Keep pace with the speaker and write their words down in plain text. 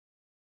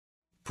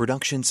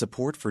Production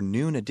support for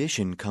Noon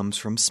Edition comes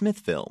from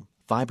Smithville,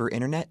 fiber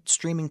internet,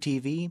 streaming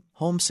TV,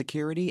 home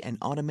security, and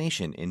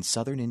automation in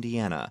southern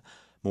Indiana.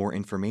 More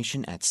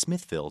information at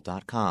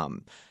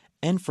smithville.com.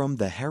 And from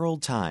the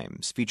Herald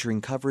Times, featuring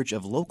coverage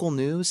of local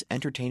news,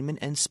 entertainment,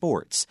 and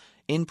sports,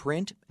 in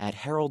print at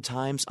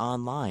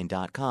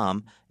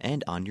heraldtimesonline.com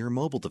and on your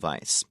mobile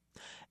device.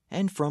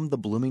 And from the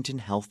Bloomington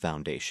Health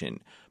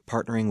Foundation,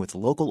 partnering with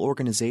local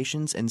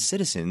organizations and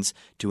citizens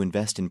to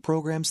invest in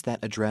programs that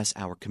address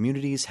our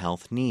community's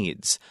health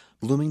needs.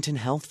 Bloomington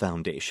Health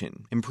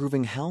Foundation,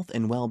 improving health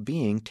and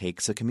well-being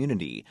takes a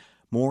community.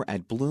 More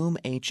at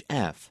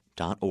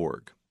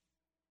bloomhf.org.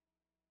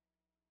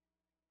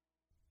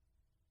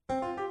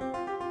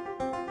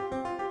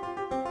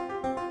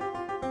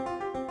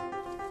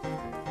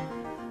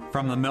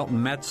 From the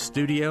Milton Metz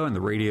studio in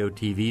the Radio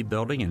TV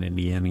building in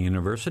Indiana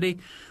University,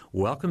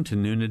 welcome to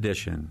Noon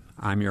Edition.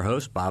 I'm your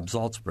host, Bob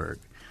Zaltsberg.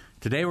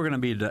 Today we're going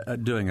to be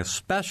doing a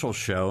special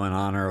show in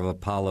honor of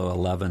Apollo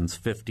 11's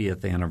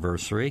 50th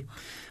anniversary.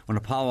 When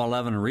Apollo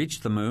 11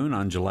 reached the moon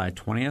on July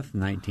 20th,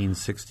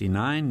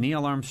 1969,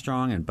 Neil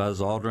Armstrong and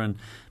Buzz Aldrin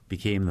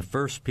became the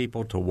first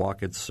people to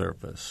walk its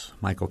surface.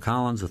 Michael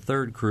Collins, a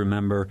third crew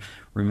member,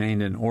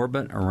 remained in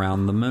orbit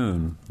around the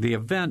moon. The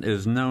event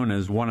is known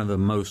as one of the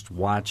most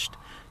watched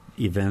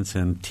events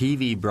in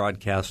TV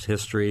broadcast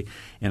history,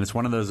 and it's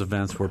one of those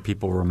events where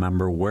people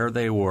remember where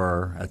they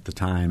were at the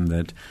time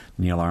that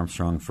Neil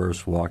Armstrong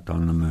first walked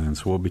on the moon.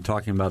 So we'll be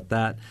talking about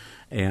that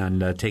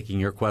and taking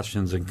your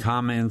questions and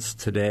comments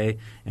today.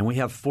 And we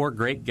have four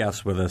great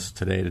guests with us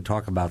today to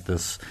talk about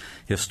this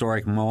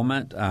historic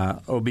moment.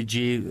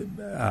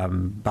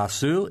 OBG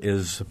Basu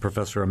is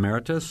Professor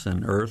Emeritus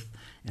in Earth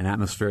and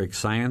Atmospheric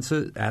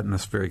Sciences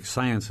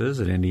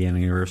at Indiana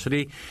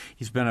University.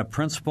 He's been a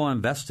principal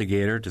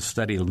investigator to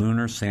study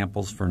lunar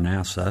samples for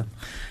NASA.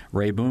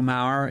 Ray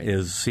Boomhauer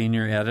is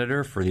senior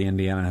editor for the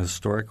Indiana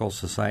Historical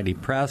Society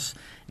Press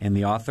and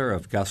the author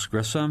of Gus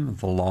Grissom,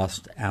 The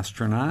Lost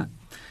Astronaut.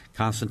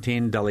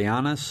 Konstantin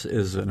Delianis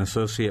is an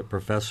associate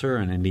professor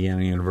in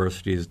Indiana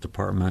University's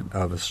Department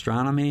of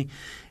Astronomy.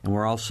 And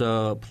we're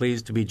also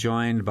pleased to be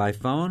joined by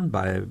phone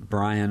by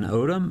Brian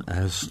Odom, a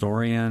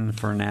historian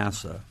for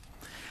NASA.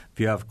 If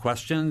you have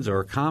questions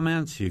or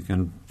comments, you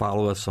can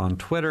follow us on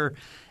Twitter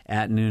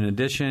at Noon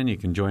Edition. You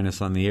can join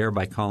us on the air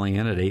by calling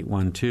in at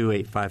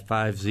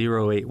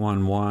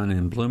 812-855-0811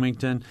 in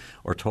Bloomington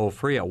or toll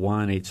free at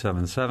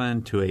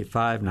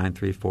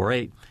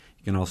 1-877-285-9348.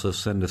 You can also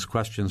send us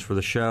questions for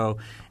the show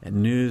at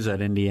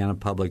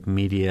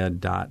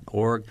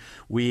news@indianapublicmedia.org.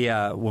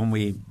 When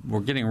we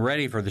were getting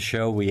ready for the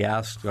show, we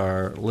asked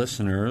our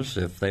listeners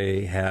if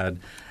they had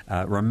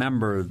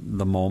remembered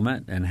the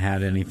moment and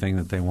had anything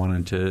that they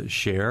wanted to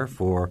share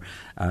for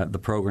the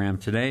program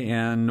today.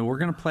 And we're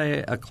going to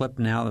play a clip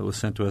now that was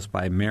sent to us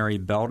by Mary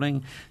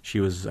Belding.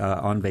 She was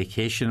on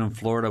vacation in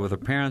Florida with her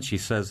parents. She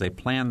says they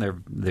planned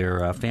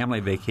their family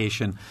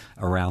vacation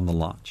around the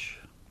launch.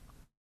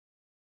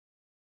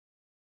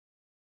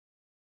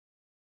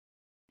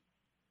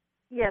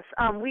 Yes,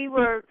 we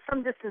were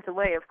some distance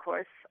away, of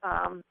course.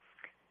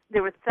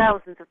 There were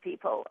thousands of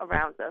people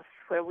around us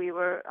where we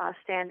were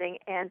standing,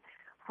 and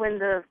when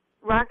the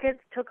rocket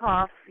took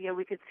off,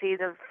 we could see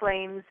the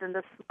flames and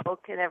the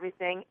smoke and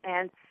everything,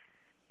 and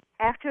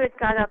after it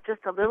got up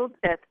just a little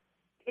bit,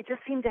 it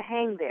just seemed to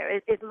hang there.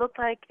 It looked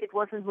like it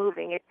wasn't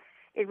moving. It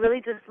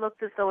really just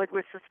looked as though it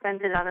were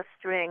suspended on a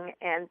string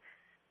and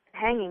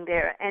hanging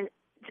there, and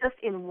just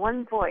in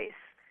one voice,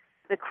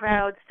 the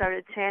crowd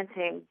started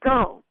chanting,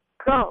 "Go,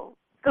 go,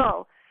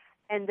 go,"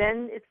 and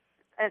then it's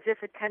as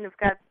if it kind of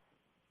got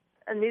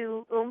a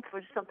new oomph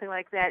or something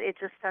like that. It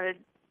just started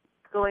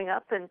going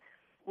up, and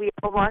we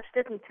all watched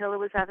it until it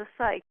was out of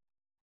sight.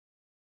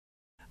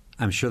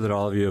 I'm sure that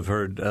all of you have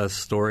heard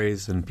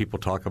stories and people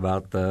talk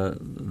about the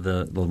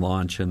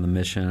launch and the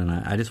mission, and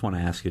I just want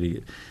to ask you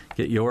to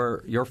get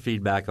your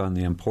feedback on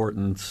the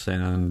importance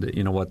and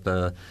what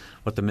the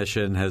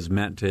mission has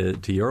meant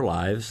to your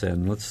lives.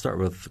 And let's start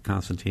with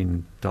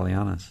Konstantin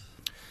Delianis.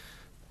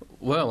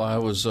 Well, I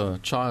was a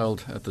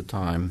child at the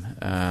time,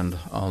 and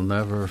I'll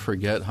never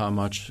forget how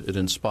much it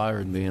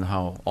inspired me and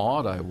how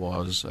awed I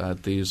was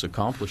at these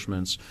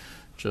accomplishments.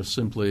 Just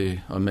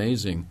simply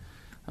amazing.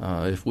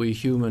 If we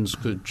humans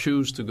could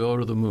choose to go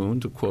to the moon,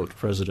 to quote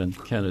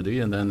President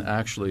Kennedy, and then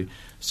actually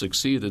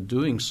succeed at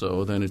doing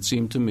so, then it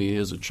seemed to me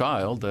as a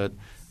child that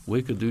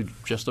we could do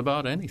just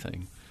about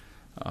anything.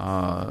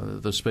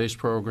 The space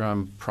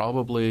program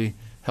probably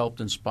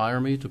helped inspire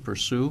me to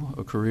pursue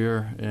a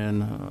career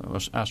in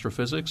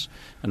astrophysics,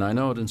 and I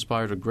know it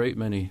inspired a great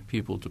many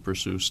people to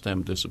pursue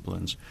STEM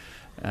disciplines.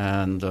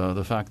 And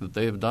the fact that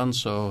they've done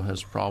so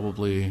has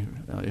probably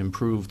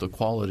improved the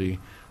quality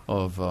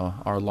of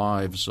our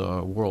lives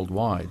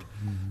worldwide.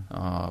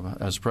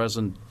 Mm-hmm. As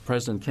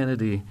President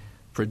Kennedy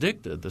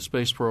predicted, the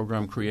space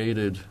program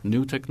created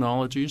new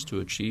technologies to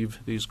achieve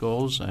these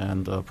goals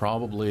and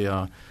probably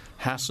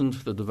hastened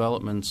the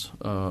development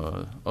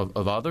of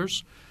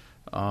others.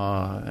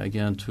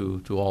 Again,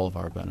 to all of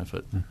our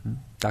benefit. Mm-hmm.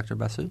 Dr.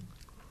 Basu?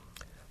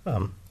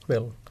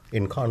 Well,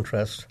 in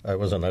contrast, I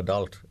was an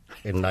adult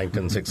in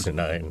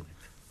 1969.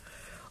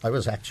 I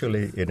was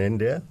actually in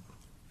India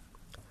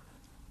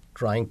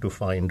trying to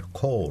find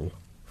coal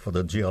for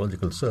the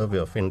Geological Survey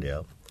of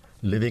India,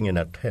 living in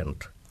a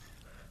tent.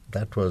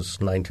 That was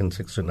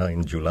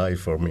 1969 July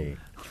for me.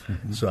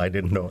 So I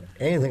didn't know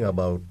anything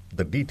about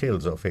the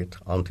details of it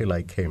until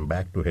I came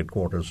back to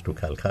headquarters to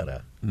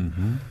Calcutta.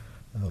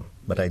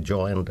 But I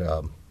joined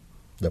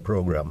the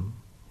program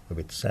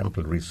with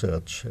sample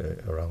research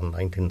around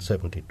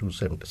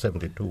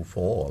 1972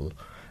 fall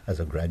as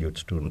a graduate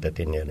student at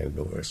Indiana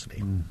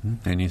University.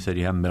 And you said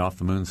you haven't been off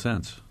the moon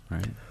since,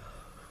 right?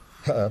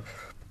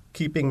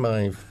 Keeping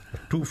my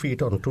 2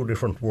 feet on two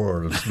different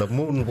worlds, the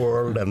moon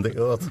world and the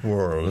earth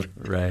world.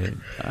 Right.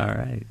 All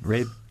right.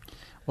 Ray?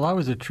 Well, I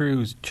was a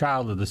true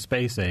child of the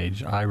space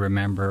age. I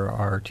remember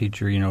our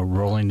teacher,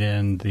 rolling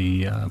in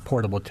the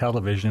portable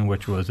television,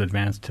 which was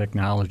advanced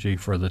technology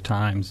for the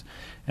times,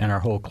 and our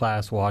whole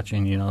class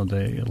watching,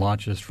 the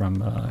launches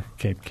from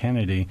Cape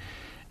Kennedy.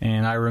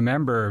 And I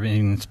remember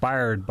being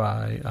inspired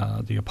by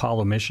the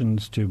Apollo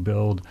missions to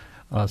build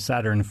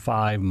Saturn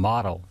V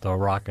model, the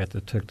rocket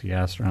that took the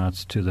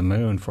astronauts to the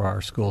moon for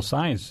our school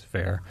science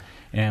fair,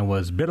 and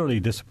was bitterly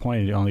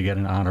disappointed to only get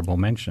an honorable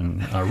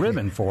mention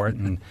ribbon for it.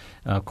 And,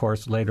 of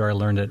course, later I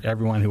learned that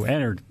everyone who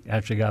entered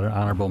actually got an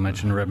honorable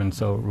mention ribbon,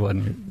 so it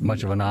wasn't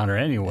much of an honor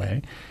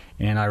anyway.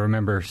 And I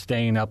remember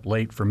staying up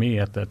late for me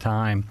at the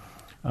time,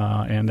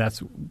 and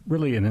that's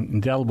really an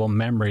indelible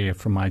memory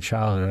from my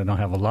childhood. I don't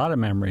have a lot of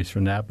memories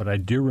from that, but I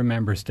do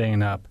remember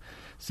staying up,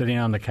 sitting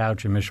on the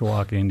couch in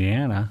Mishawaka,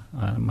 Indiana,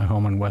 my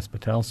home on West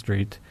Patel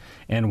Street,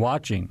 and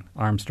watching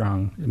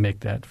Armstrong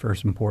make that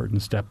first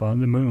important step on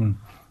the moon.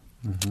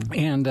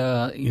 And,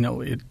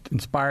 it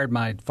inspired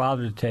my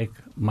father to take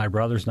my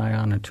brothers and I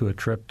on into a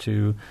trip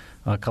to,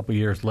 a couple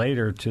years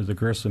later, to the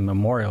Grissom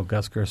Memorial,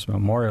 Gus Grissom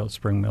Memorial at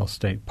Spring Mill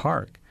State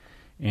Park,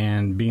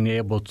 and being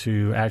able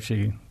to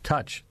actually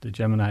touch the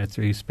Gemini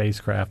 3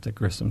 spacecraft that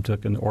Grissom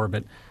took into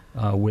orbit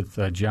with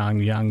John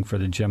Young for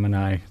the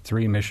Gemini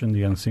 3 mission,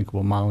 the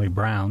unsinkable Molly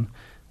Brown,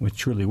 which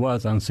truly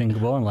was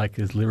unsinkable, unlike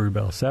his Liberty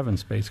Bell 7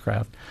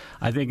 spacecraft,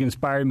 I think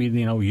inspired me,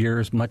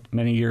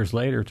 many years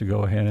later to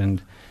go ahead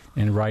and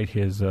write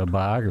his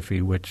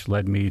biography, which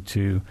led me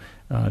to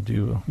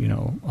do,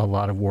 a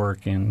lot of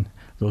work in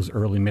those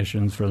early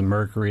missions for the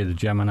Mercury, the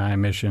Gemini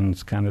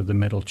missions, kind of the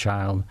middle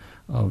child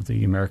of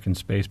the American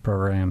space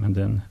program, and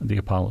then the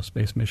Apollo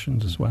space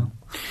missions as well.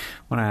 I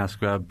want to ask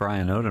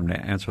Brian Odom to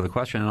answer the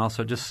question, and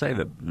also just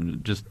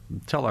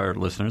tell our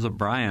listeners that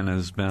Brian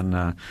has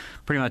been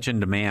pretty much in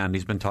demand.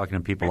 He's been talking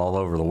to people all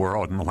over the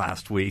world in the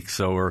last week,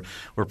 so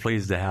we're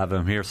pleased to have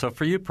him here. So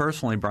for you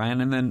personally, Brian,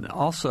 and then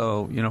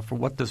also, for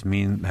what this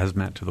has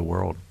meant to the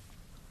world.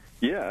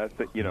 Yeah,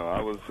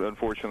 I was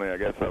unfortunately, I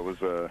guess I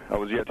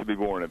was yet to be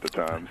born at the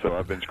time, so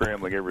I've been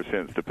scrambling ever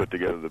since to put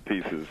together the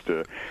pieces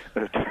to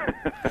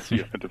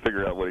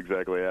figure out what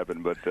exactly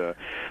happened. But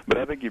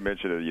I think you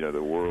mentioned it.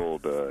 The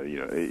world.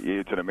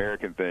 It's an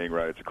American thing,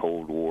 right? It's a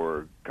Cold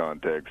War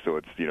context, so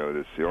it's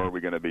this. Are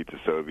we going to beat the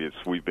Soviets?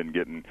 We've been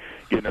getting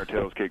our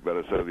tails kicked by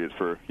the Soviets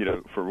for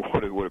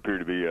what would appear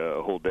to be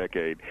a whole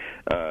decade.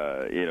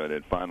 And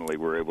then finally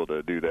we're able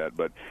to do that.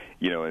 But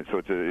and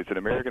so it's an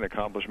American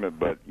accomplishment,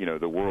 but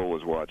the world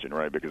was watching,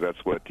 right? Because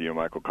that's what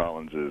Michael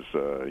Collins is.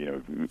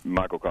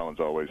 Michael Collins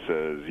always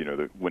says,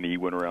 that when he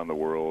went around the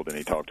world and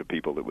he talked to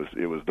people, it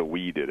was the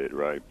we did it,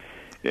 right?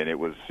 And it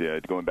was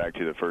going back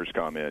to the first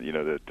comment,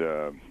 that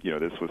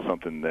this was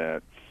something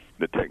that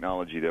the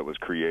technology that was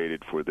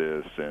created for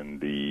this, and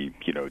the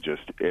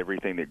just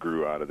everything that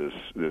grew out of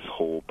this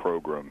whole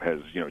program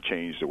has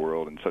changed the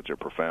world in such a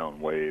profound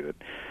way that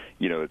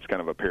it's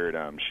kind of a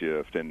paradigm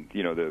shift, and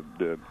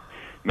the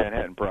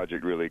Manhattan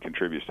Project really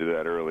contributes to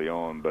that early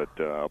on, but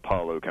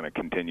Apollo kind of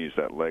continues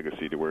that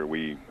legacy to where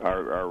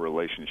our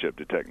relationship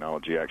to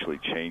technology actually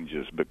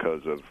changes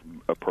because of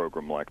a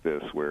program like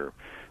this, where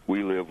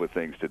we live with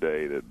things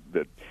today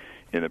that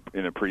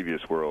in a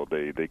previous world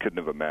they couldn't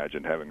have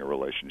imagined having a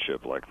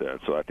relationship like that.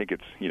 So I think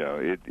it's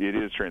it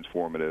is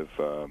transformative.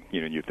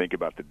 You think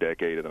about the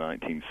decade of the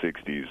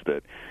 1960s,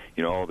 that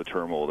all the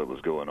turmoil that was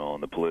going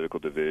on, the political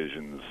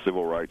divisions,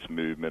 civil rights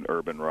movement,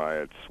 urban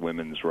riots,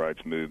 women's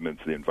rights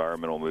movements, the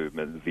environmental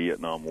movement, the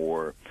Vietnam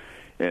War,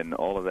 and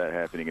all of that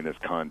happening in this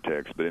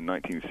context. But in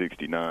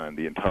 1969,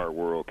 the entire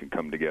world can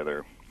come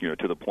together,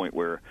 to the point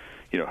where,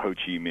 Ho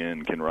Chi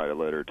Minh can write a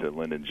letter to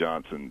Lyndon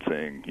Johnson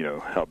saying,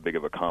 how big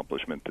of an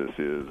accomplishment this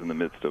is in the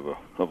midst of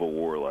a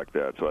war like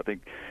that. So I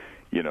think,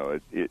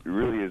 it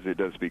really is. It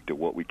does speak to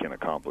what we can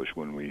accomplish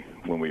when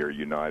we are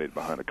united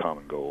behind a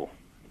common goal.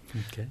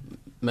 Okay.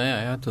 May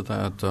I add to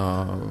that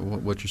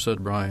what you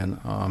said, Brian?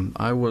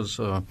 I was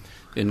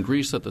in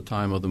Greece at the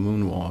time of the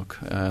moonwalk,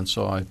 and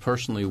so I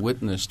personally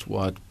witnessed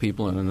what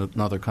people in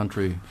another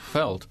country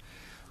felt.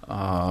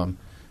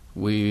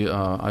 we,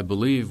 I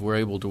believe, were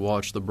able to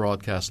watch the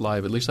broadcast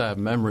live. At least I have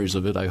memories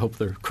of it. I hope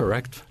they're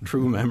correct,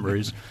 true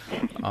memories.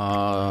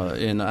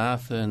 In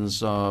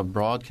Athens,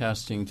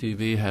 broadcasting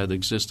TV had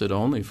existed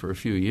only for a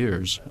few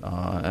years,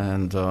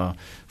 and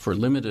for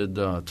limited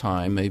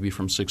time, maybe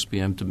from 6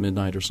 p.m. to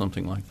midnight or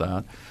something like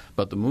that.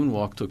 But the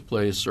moonwalk took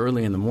place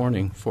early in the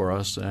morning for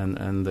us,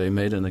 and they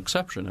made an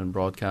exception and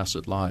broadcast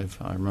it live.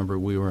 I remember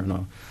we were in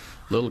a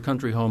little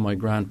country home my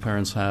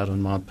grandparents had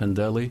on Mount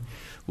Pendeli,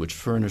 which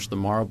furnished the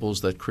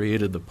marbles that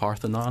created the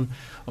Parthenon,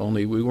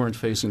 only we weren't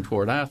facing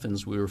toward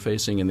Athens. We were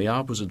facing in the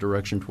opposite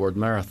direction toward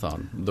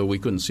Marathon, though we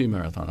couldn't see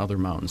Marathon, other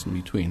mountains in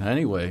between.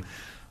 Anyway,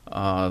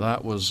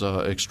 that was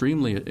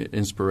extremely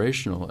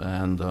inspirational,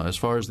 and as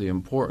far as the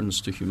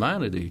importance to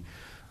humanity,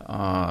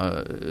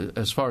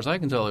 as far as I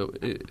can tell,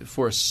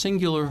 for a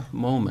singular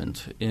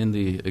moment in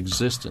the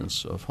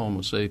existence of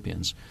Homo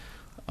sapiens,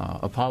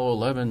 Apollo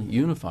 11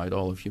 unified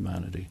all of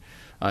humanity.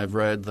 I've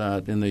read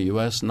that in the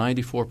U.S.,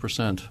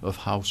 94% of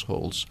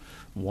households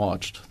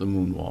watched the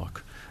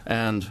moonwalk.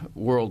 And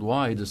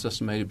worldwide, it's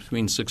estimated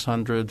between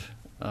 600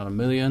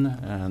 million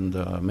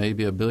and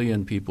maybe 1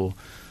 billion people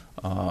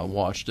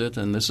watched it.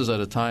 And this is at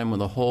a time when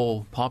the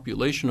whole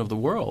population of the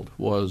world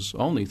was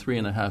only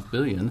 3.5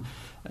 billion.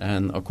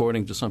 And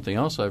according to something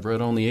else I've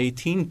read, only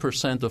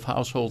 18% of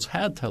households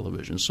had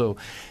television. So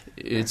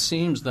it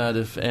seems that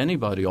if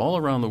anybody all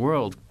around the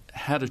world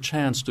had a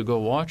chance to go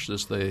watch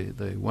this,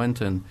 they went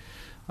and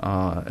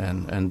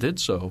did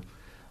so.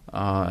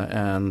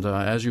 And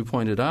as you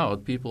pointed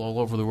out, people all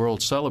over the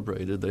world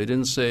celebrated. They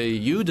didn't say,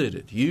 you did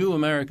it, you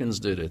Americans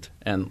did it.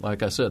 And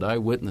like I said, I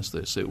witnessed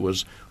this. It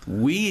was,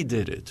 we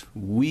did it.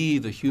 We,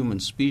 the human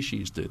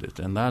species, did it.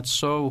 And that's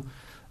so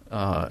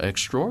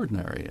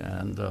extraordinary.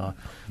 And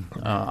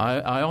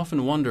I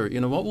often wonder,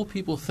 what will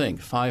people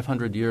think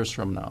 500 years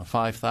from now,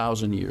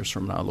 5,000 years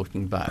from now,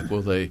 looking back?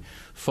 Will they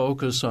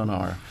focus on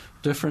our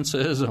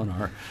differences, on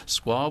our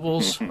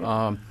squabbles?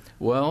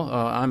 Well,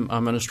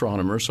 I'm an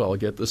astronomer, so I'll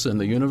get this in.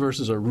 The universe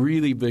is a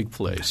really big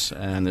place,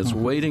 and it's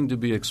waiting to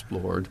be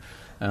explored.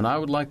 And I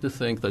would like to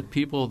think that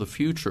people of the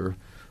future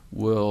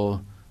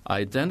will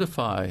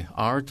identify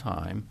our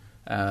time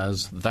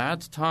as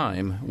that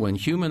time when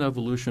human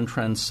evolution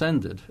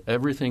transcended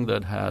everything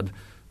that had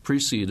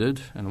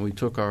preceded, and we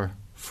took our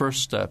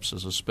first steps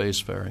as a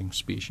spacefaring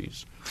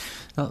species.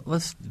 Now,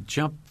 let's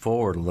jump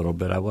forward a little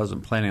bit. I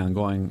wasn't planning on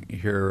going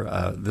here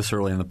this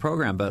early in the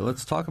program, but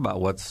let's talk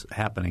about what's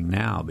happening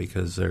now,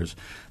 because there's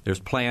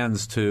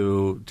plans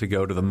to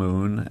go to the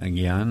moon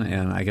again,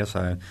 and I guess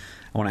I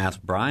want to ask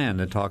Brian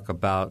to talk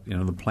about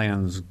the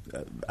plans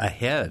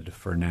ahead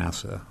for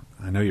NASA.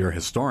 I know you're a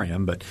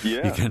historian, but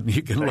you can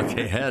look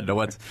ahead to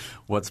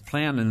what's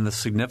planned and the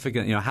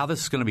significant, how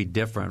this is going to be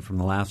different from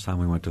the last time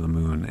we went to the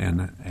moon,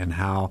 and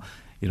how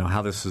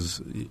how this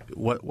is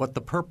what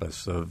the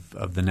purpose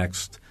of the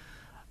next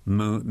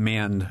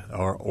manned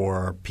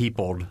or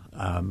peopled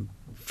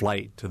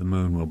flight to the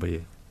moon will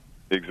be.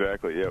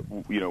 Exactly. Yeah.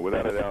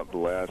 Without a doubt, the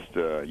last,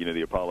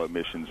 the Apollo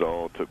missions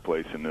all took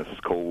place in this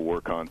Cold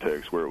War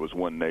context where it was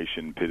one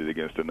nation pitted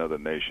against another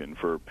nation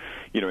for,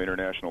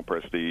 international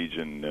prestige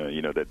and,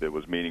 that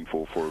was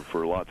meaningful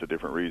for lots of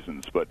different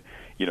reasons. But,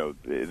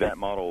 that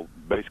model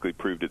basically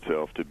proved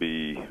itself to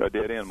be a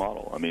dead-end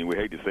model. I mean, we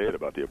hate to say it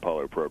about the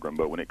Apollo program,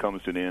 but when it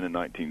comes to an end in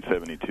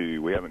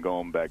 1972, we haven't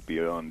gone back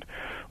beyond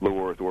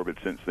low Earth orbit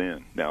since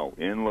then. Now,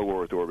 in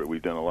low Earth orbit,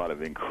 we've done a lot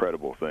of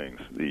incredible things.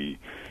 The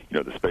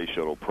Space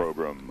Shuttle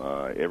program,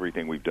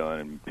 everything we've done,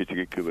 and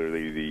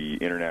particularly the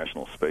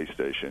International Space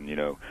Station,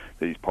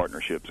 these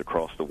partnerships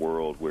across the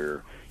world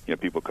where,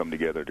 people come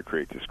together to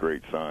create this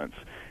great science.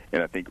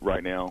 And I think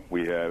right now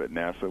we have at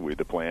NASA,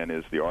 the plan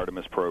is the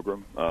Artemis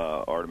program.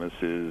 Artemis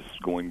is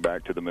going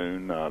back to the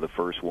moon, the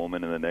first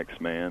woman and the next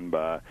man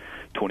by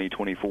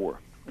 2024.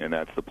 And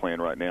that's the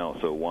plan right now.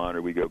 So why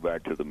don't we go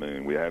back to the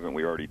moon? We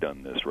already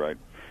done this, right?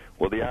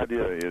 Well, the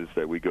idea is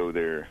that we go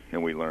there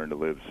and we learn to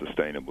live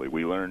sustainably.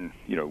 We learn,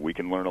 we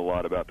can learn a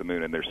lot about the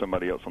moon, and there's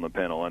somebody else on the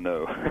panel I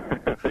know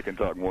that can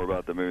talk more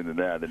about the moon than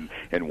that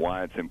and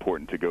why it's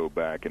important to go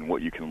back and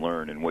what you can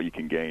learn and what you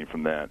can gain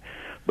from that.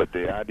 But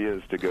the idea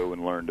is to go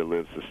and learn to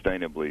live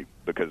sustainably,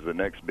 because the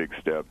next big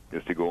step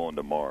is to go on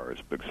to Mars.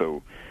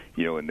 So,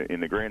 in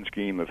the grand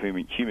scheme of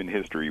human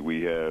history,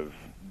 we have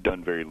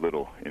done very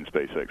little in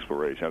space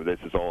exploration. I mean, this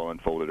is all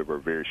unfolded over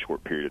a very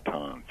short period of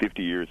time.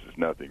 50 years is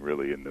nothing,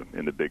 really,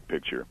 in the big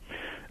picture.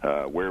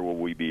 Where will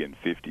we be in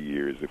 50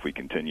 years if we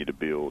continue to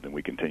build and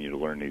we continue to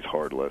learn these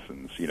hard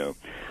lessons?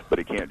 But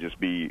it can't just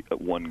be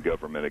one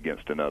government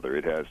against another.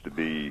 It has to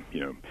be,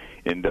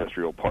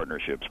 industrial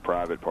partnerships,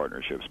 private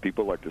partnerships,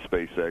 people like the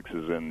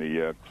SpaceXs and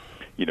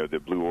the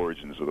Blue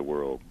Origins of the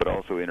world, but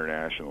also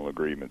international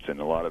agreements. And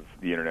a lot of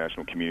the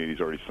international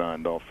community's already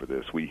signed off for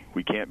this. We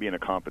can't be in a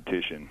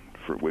competition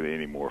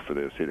anymore for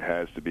this. It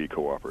has to be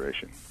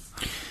cooperation.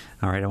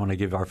 All right, I want to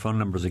give our phone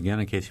numbers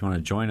again in case you want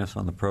to join us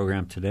on the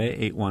program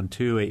today,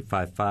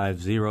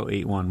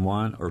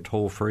 812-855-0811 or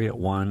toll free at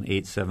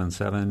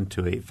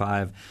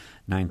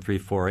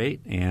 1-877-285-9348.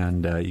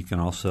 And you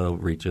can also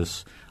reach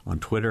us on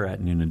Twitter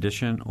at Noon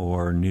Edition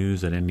or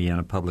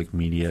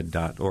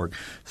news@indianapublicmedia.org.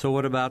 So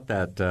what about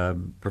that,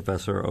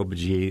 Professor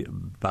Obiji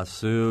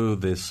Basu,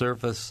 the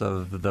surface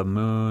of the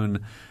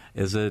moon?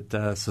 Is it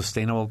a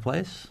sustainable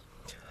place?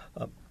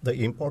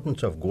 The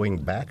importance of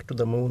going back to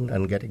the moon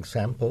and getting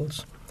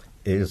samples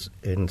is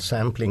in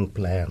sampling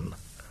plan.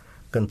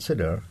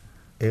 Consider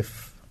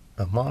if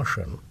a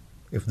Martian,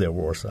 if there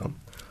were some,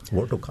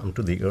 were to come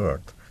to the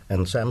Earth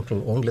and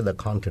sample only the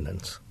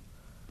continents,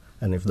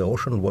 and if the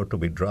ocean were to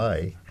be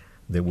dry,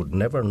 they would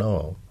never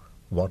know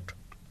what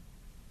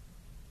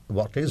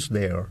is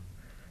there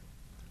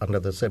under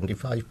the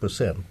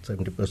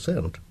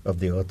 70% of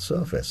the Earth's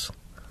surface.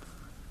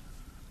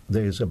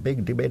 There is a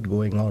big debate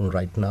going on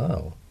right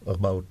now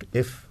about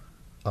if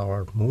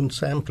our moon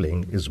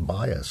sampling is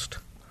biased.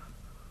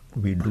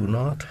 We do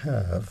not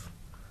have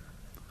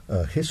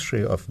a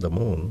history of the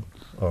moon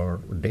or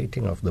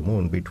dating of the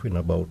moon between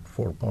about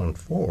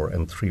 4.4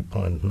 and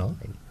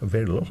 3.9,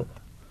 very little.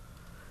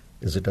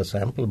 Is it a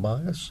sample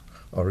bias,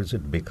 or is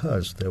it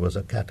because there was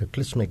a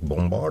cataclysmic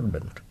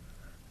bombardment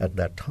at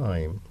that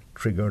time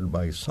triggered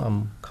by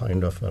some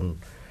kind of an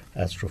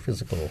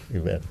astrophysical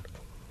event?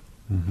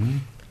 Mm-hmm.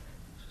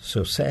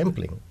 So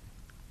sampling,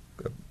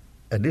 but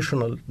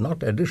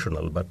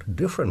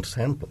different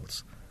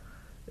samples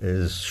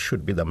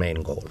should be the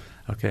main goal.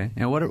 Okay.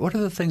 And what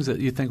are the things that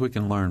you think we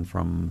can learn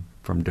from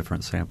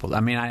different samples? I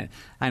mean, I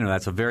know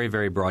that's a very,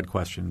 very broad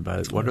question,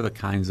 but what are the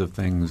kinds of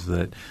things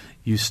that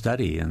you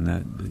study and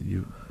that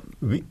you...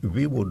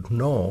 We would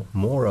know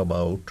more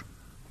about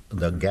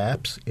the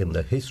gaps in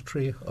the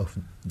history of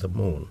the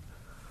moon.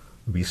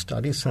 We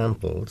study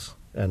samples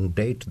and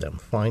date them,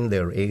 find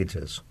their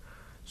ages.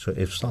 So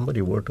if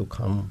somebody were to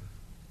come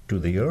to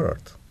the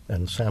Earth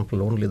and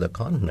sample only the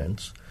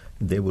continents,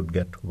 they would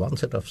get one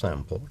set of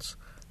samples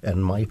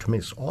and might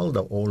miss all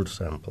the old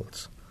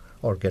samples,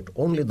 or get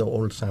only the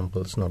old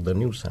samples, not the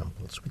new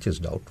samples, which is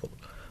doubtful.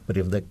 But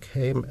if they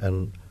came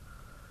and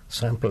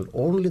sampled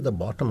only the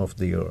bottom of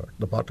the Earth,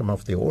 the bottom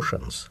of the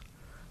oceans,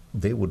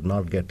 they would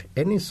not get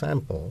any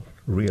sample,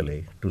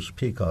 really, to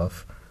speak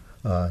of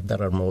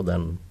that are more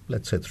than,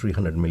 let's say,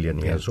 300 million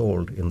years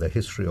old in the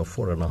history of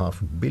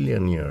 4.5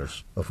 billion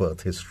years of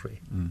Earth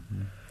history.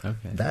 Mm-hmm.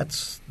 Okay.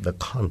 That's the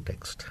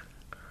context.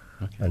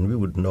 Okay. And we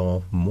would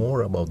know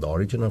more about the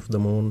origin of the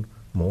moon,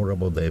 more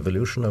about the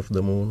evolution of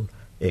the moon,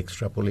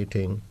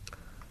 extrapolating,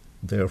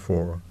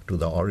 therefore, to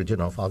the origin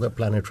of other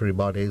planetary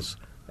bodies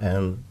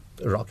and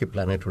rocky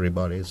planetary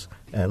bodies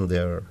and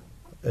their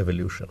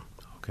evolution.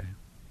 Okay.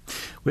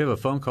 We have a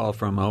phone call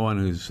from Owen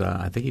who's,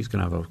 I think he's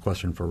going to have a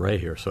question for Ray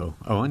here. So,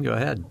 Owen, go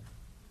ahead.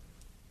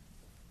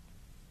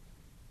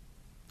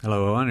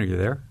 Hello, Owen, are you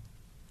there?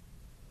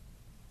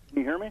 Can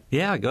you hear me?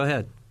 Yeah, go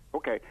ahead.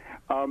 Okay.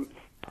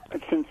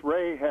 Since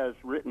Ray has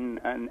written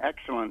an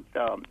excellent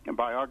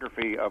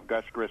biography of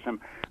Gus Grissom,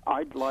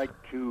 I'd like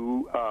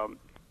to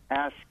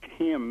ask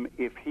him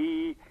if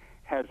he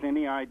has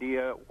any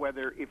idea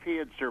whether, if he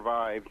had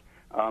survived,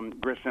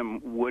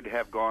 Grissom would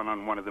have gone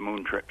on one of the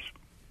moon trips.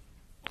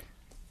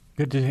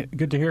 Good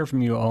to hear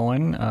from you,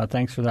 Owen.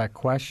 Thanks for that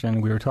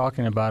question. We were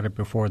talking about it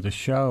before the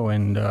show,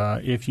 and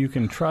if you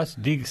can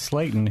trust Deke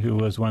Slayton, who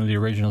was one of the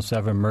original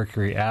 7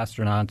 Mercury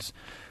astronauts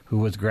who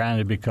was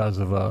grounded because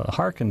of a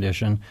heart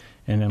condition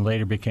and then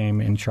later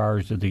became in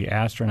charge of the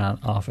astronaut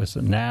office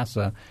at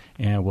NASA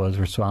and was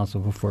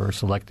responsible for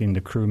selecting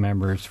the crew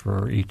members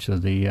for each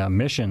of the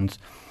missions.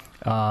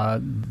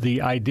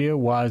 The idea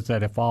was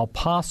that if all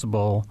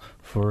possible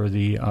for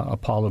the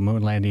Apollo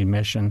moon landing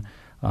mission,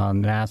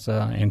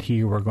 NASA and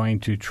he were going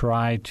to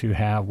try to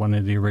have one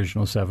of the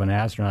original 7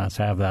 astronauts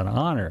have that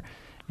honor.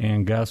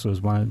 And Gus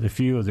was one of the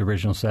few of the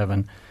original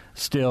 7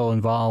 still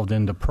involved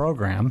in the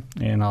program.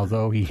 And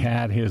although he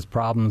had his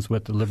problems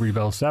with the Liberty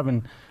Bell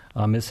 7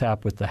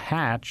 mishap with the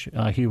hatch,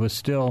 he was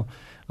still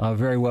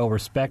very well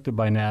respected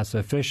by NASA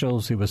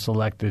officials. He was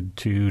selected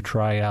to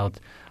try out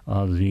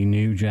the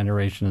new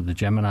generation of the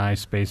Gemini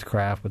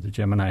spacecraft with the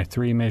Gemini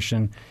 3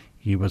 mission.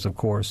 He was, of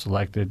course,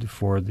 selected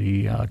for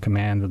the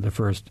command of the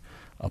first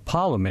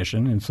Apollo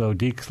mission. And so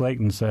Deke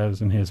Slayton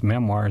says in his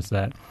memoirs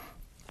that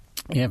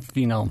if,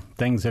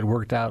 things had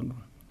worked out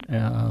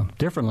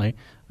differently,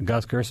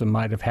 Gus Grissom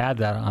might have had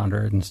that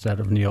honor instead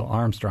of Neil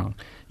Armstrong.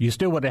 You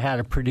still would have had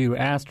a Purdue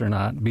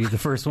astronaut be the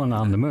first one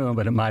on the moon,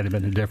 but it might have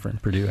been a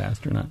different Purdue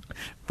astronaut.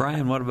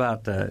 Brian, what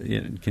about,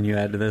 can you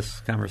add to this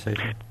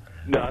conversation?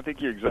 No, I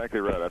think you're exactly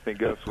right. I think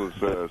Gus was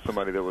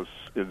somebody that was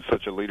in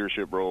such a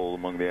leadership role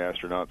among the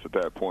astronauts at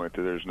that point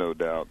that there's no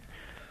doubt,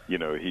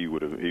 he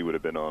would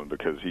have been on,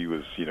 because he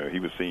was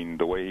seen,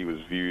 the way he was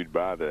viewed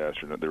by the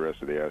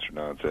rest of the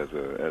astronauts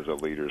as a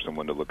leader,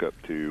 someone to look up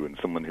to, and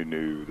someone who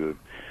knew the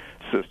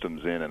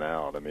systems in and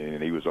out. I mean,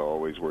 and he was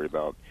always worried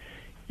about,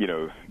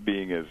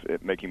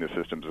 making the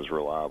systems as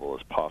reliable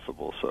as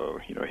possible. So,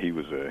 he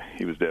was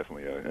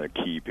definitely a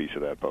key piece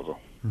of that puzzle.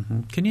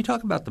 Mm-hmm. Can you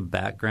talk about the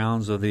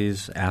backgrounds of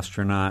these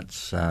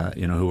astronauts,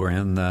 who were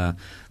in the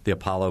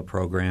Apollo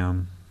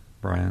program,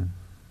 Brian?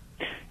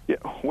 Yeah,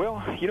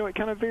 well, it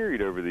kind of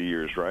varied over the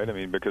years, right? I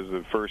mean, because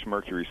the first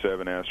Mercury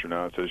 7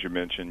 astronauts, as you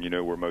mentioned,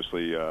 were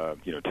mostly,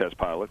 test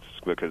pilots,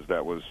 because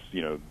that was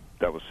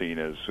seen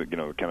as,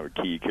 kind of a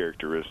key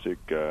characteristic.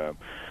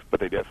 But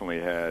they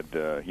definitely had,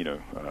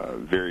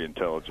 very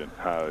intelligent,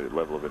 high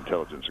level of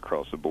intelligence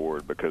across the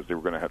board, because they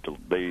were going to have to,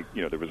 there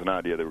was an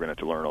idea they were going to have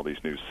to learn all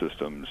these new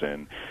systems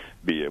and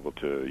be able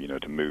to,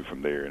 to move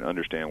from there and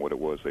understand what it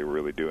was they were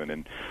really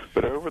doing.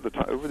 But over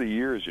the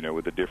years,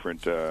 with the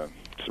different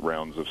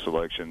rounds of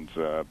selections,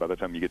 by the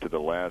time you get to the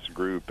last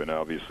group, and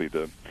obviously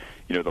one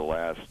of the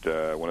last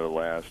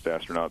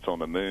astronauts on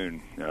the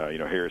moon,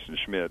 Harrison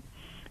Schmitt,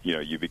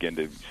 you begin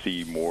to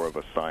see more of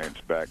a science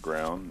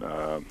background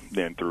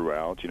than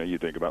throughout. You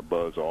think about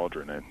Buzz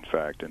Aldrin, in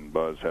fact, and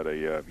Buzz had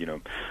a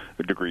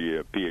degree,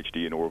 a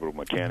PhD in orbital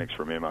mechanics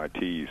from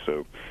MIT.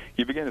 So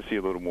you begin to see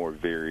a little more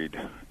varied,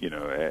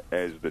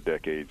 as the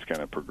decades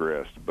kind of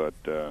progressed. But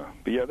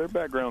yeah, their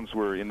backgrounds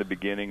were in the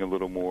beginning a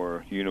little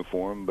more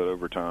uniform, but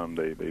over time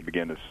they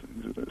began to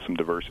some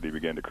diversity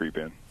began to creep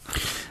in.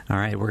 All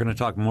right, we're going to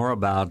talk more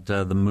about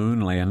the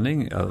moon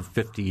landing of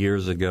 50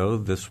 years ago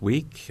this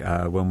week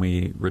when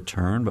we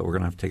return, but we're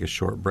going to have to take a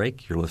short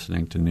break. You're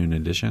listening to Noon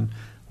Edition.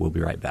 We'll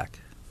be right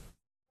back.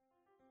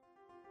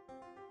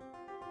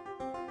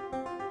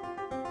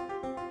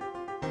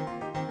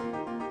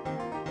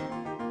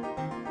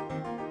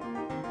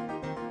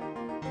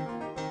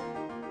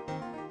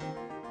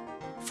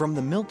 From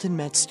the Milton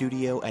Metz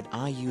studio at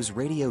IU's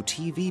Radio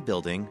TV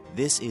building,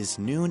 this is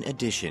Noon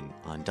Edition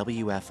on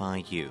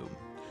WFIU.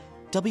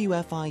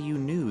 WFIU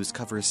News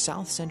covers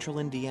South Central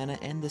Indiana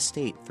and the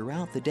state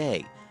throughout the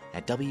day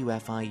at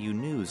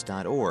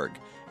WFIUnews.org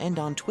and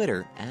on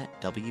Twitter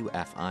at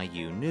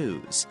WFIU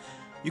News.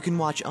 You can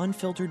watch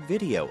unfiltered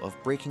video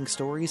of breaking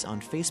stories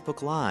on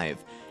Facebook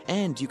Live,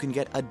 and you can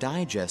get a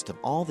digest of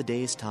all the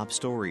day's top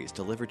stories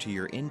delivered to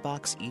your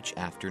inbox each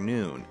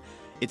afternoon.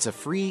 It's a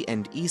free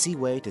and easy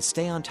way to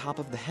stay on top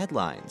of the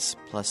headlines,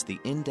 plus the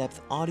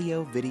in-depth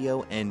audio,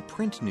 video, and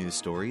print news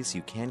stories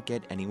you can't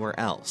get anywhere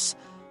else.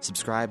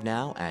 Subscribe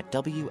now at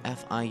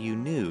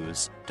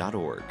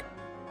WFIUnews.org.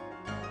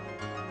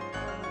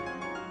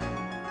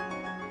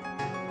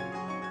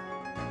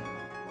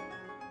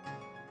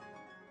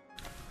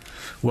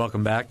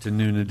 Welcome back to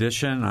Noon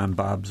Edition. I'm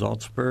Bob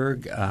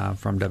Zaltsberg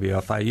from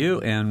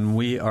WFIU, and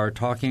we are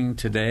talking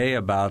today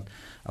about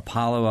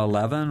Apollo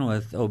 11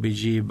 with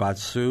OBG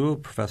Batsu,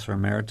 Professor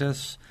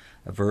Emeritus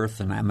of Earth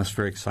and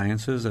Atmospheric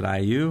Sciences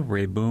at IU,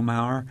 Ray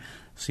Boomhauer,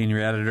 Senior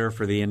Editor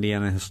for the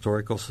Indiana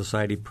Historical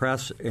Society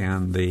Press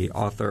and the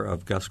author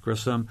of Gus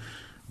Grissom,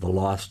 The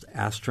Lost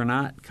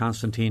Astronaut,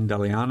 Konstantin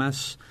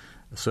Delianis,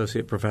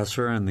 Associate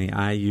Professor in the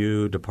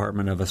IU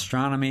Department of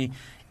Astronomy,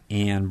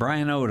 and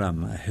Brian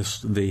Odom,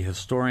 the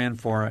historian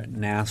for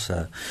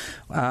NASA.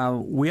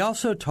 We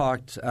also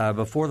talked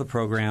before the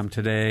program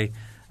today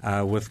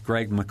with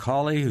Greg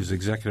McCauley, who's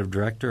Executive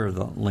Director of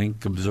the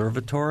Link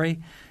Observatory,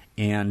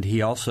 and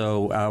he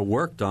also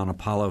worked on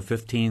Apollo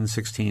 15,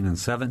 16, and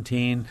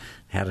 17,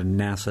 had a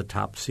NASA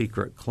top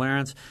secret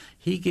clearance.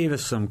 He gave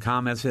us some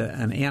comments,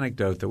 an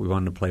anecdote that we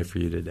wanted to play for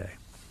you today.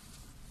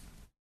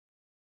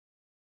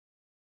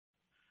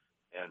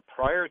 And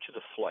prior to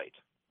the flight,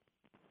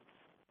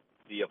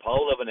 the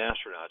Apollo 11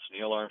 astronauts,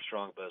 Neil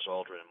Armstrong, Buzz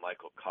Aldrin, and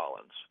Michael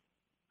Collins,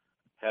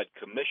 had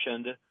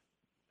commissioned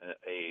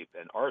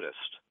an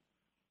artist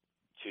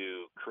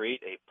to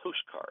create a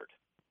postcard,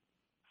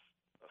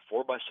 a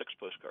 4x6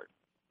 postcard.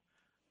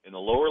 In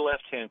the lower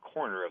left-hand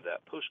corner of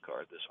that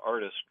postcard, this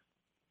artist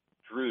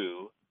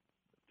drew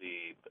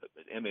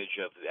an image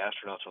of the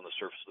astronauts on the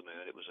surface of the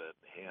moon. It was a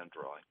hand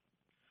drawing.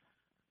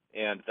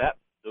 And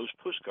those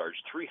postcards,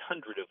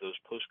 300 of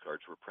those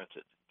postcards were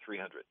printed,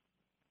 300.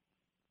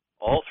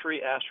 All three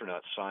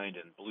astronauts signed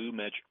in blue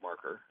magic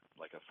marker,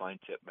 like a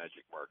fine-tip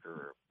magic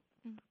marker,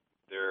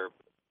 their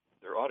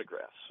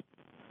autographs.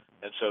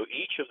 And so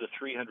each of the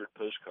 300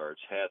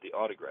 postcards had the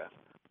autograph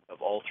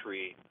of all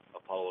three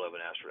Apollo 11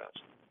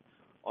 astronauts.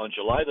 On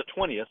July the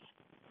 20th,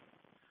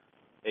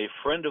 a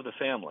friend of the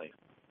family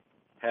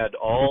had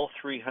all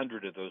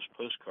 300 of those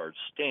postcards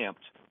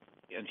stamped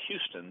in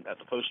Houston at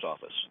the post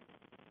office.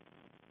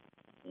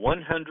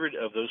 100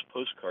 of those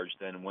postcards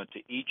then went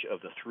to each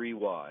of the three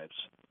wives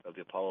of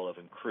the Apollo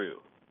 11 crew.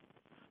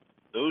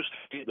 Those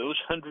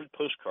 100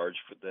 postcards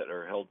that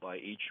are held by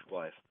each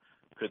wife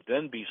could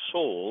then be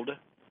sold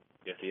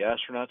if the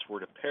astronauts were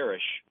to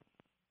perish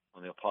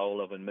on the Apollo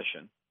 11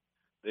 mission.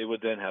 They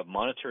would then have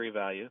monetary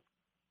value.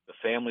 The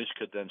families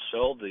could then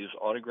sell these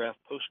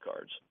autographed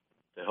postcards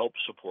to help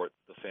support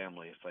the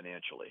family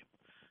financially.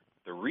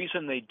 The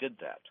reason they did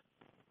that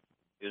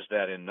is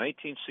that in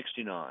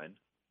 1969,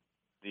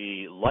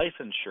 the life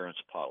insurance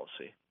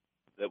policy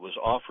that was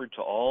offered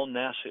to all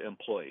NASA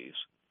employees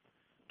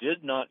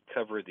did not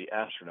cover the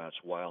astronauts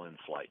while in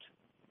flight.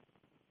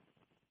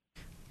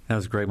 That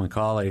was Greg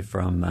McCauley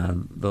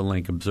from the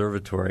Link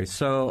Observatory.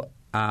 So,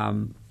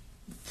 Mr.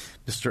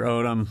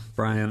 Odom,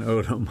 Brian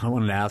Odom, I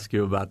wanted to ask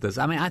you about this.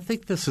 I mean, I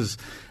think this is,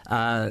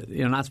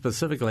 not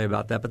specifically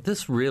about that, but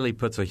this really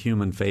puts a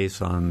human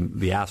face on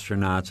the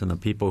astronauts and the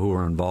people who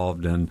were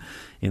involved in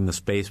the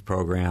space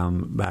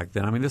program back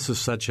then. I mean, this is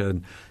such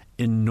an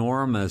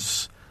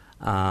enormous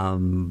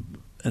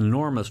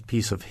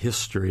piece of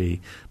history,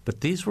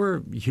 but these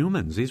were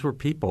humans. These were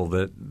people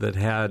that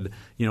had,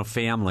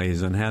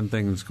 families and had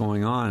things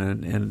going on.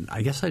 And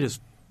I guess I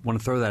just want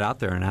to throw that out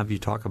there and have you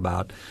talk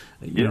about,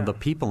 the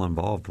people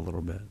involved a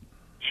little bit.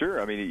 Sure.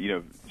 I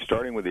mean,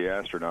 starting with the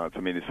astronauts,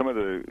 I mean, some of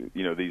the,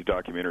 these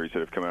documentaries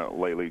that have come out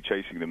lately,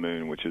 Chasing the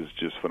Moon, which is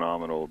just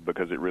phenomenal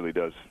because it really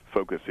does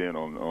focus in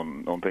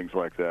on things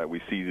like that.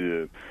 We see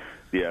the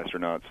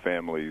astronauts'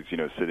 families,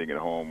 sitting at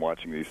home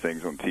watching these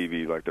things on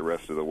TV like the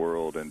rest of the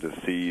world, and to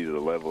see the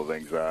level of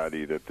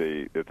anxiety that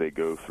they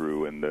go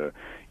through, and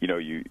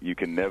you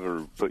can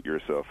never put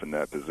yourself in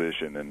that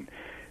position, and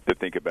to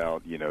think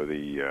about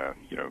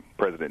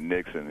President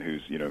Nixon,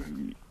 who's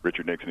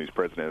Richard Nixon, who's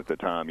president at the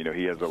time,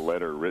 he has a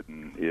letter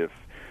written if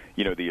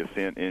the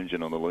ascent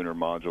engine on the lunar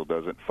module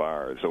doesn't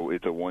fire. So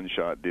it's a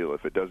one-shot deal.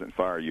 If it doesn't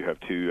fire, you have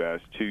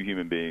two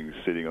human beings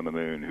sitting on the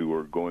moon who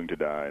are going to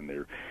die, and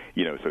they're,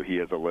 so he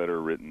has a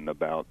letter written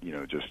about,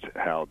 just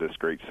how this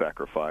great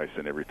sacrifice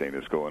and everything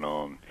that's going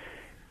on.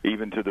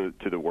 Even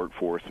to the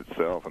workforce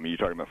itself. I mean, you're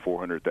talking about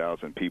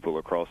 400,000 people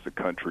across the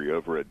country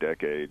over a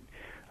decade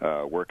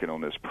working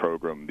on this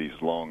program, these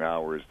long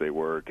hours they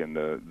work, and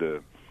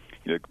the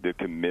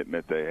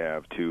commitment they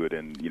have to it,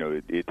 and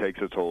it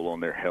takes a toll on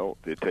their health.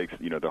 It takes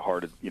the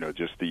heart of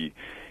just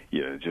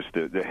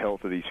the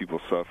health of these people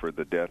suffer.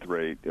 The death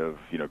rate of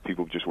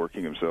people just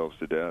working themselves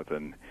to death,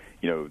 and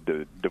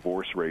the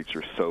divorce rates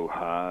are so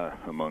high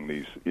among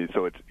these.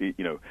 So it's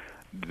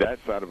that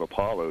side of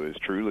Apollo is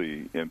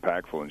truly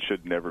impactful and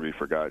should never be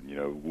forgotten.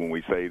 When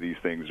we say these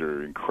things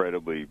are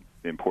incredibly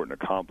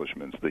important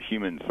accomplishments, the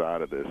human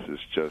side of this is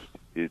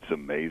it's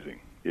amazing.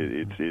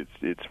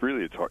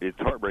 It's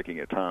heartbreaking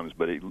at times,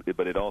 but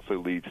it also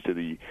leads to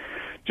the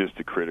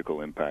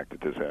critical impact that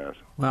this has.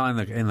 Well,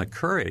 and the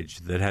courage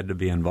that had to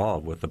be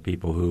involved with the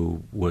people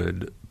who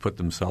would put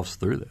themselves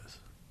through this.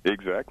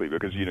 Exactly,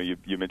 because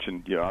you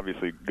mentioned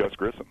obviously Gus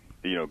Grissom.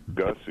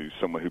 Gus, who's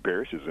someone who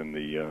perishes in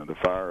the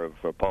fire of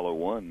Apollo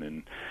 1,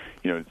 and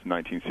it's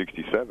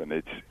 1967.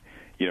 It's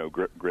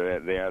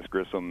they asked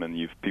Grissom,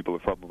 and people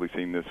have probably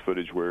seen this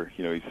footage where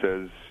he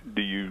says,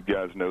 "Do you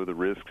guys know the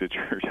risks that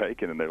you're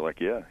taking?" And they're like,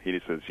 "Yeah." He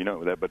just says,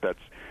 but that's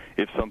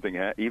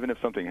even if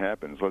something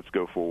happens, let's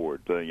go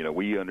forward.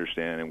 We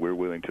understand and we're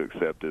willing to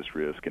accept this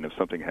risk, and if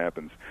something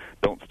happens,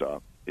 don't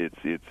stop.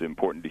 It's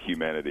important to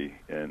humanity,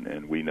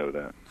 and we know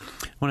that.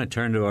 I want to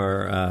turn to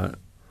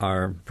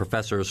our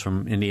professors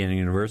from Indiana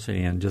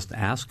University and just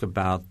ask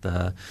about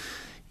the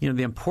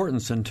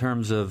importance in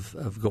terms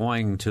of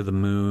going to the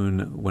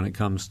moon when it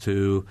comes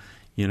to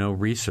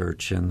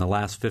research and the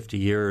last 50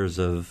 years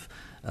of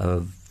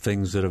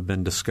things that have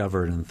been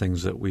discovered and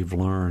things that we've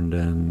learned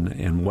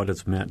and what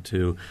it's meant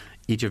to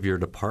each of your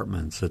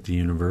departments at the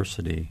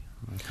university.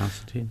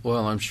 Constantine?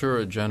 Well, I'm sure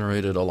it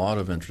generated a lot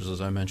of interest.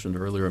 As I mentioned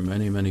earlier,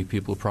 many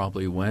people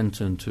probably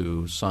went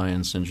into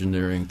science,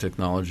 engineering,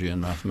 technology,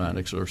 and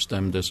mathematics or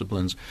STEM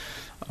disciplines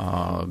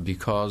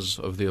because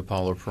of the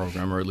Apollo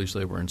program, or at least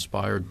they were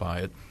inspired by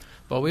it.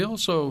 But we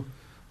also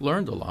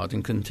learned a lot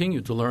and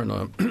continue to learn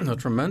a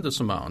tremendous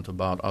amount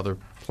about other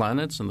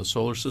planets in the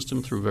solar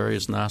system through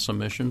various NASA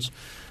missions.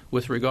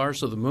 With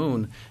regards to the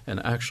moon,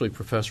 and actually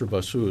Professor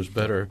Basu is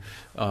better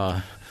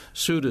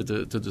suited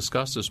to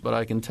discuss this, but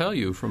I can tell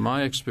you from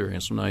my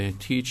experience when I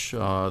teach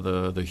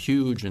the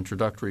huge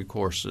introductory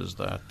courses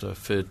that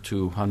fit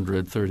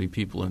 230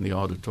 people in the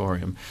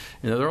auditorium,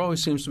 there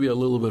always seems to be a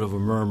little bit of a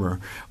murmur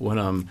when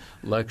I'm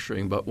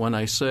lecturing. But when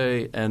I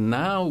say, and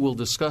now we'll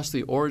discuss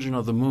the origin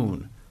of the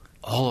moon,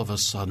 all of a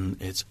sudden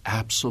it's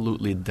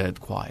absolutely dead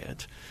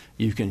quiet.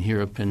 You can hear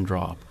a pin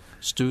drop.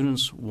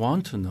 Students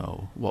want to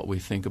know what we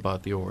think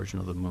about the origin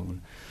of the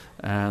moon.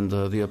 And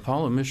the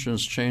Apollo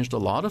missions changed a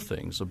lot of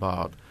things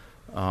about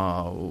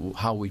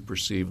how we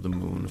perceive the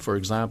moon. For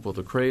example,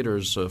 the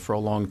craters for a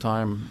long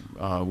time,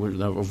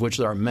 of which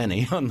there are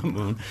many on the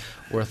moon,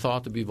 were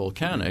thought to be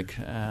volcanic.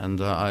 And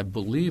I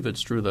believe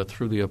it's true that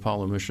through the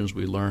Apollo missions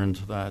we learned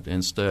that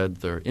instead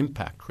they're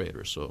impact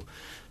craters. So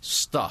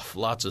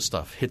lots of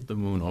stuff hit the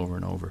moon over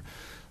and over.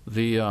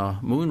 The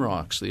moon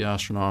rocks the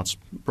astronauts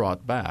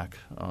brought back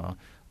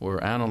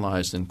were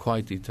analyzed in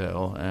quite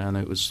detail, and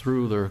it was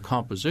through their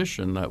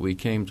composition that we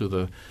came to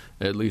the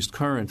at least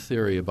current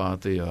theory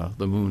about the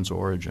moon's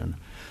origin.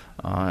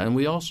 And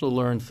we also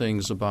learned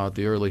things about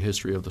the early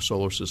history of the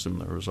solar system.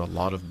 There was a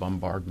lot of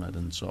bombardment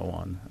and so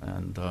on.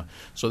 And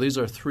so these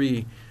are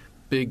three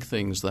big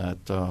things that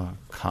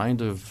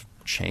kind of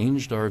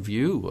changed our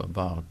view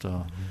about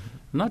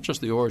not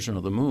just the origin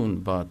of the moon,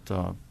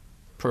 but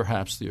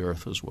perhaps the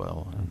Earth as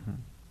well. Mm-hmm.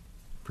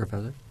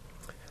 Professor?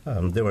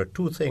 There were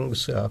two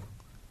things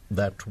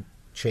that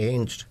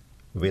changed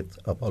with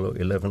Apollo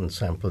 11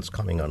 samples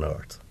coming on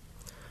Earth.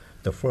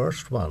 The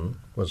first one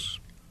was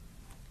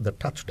the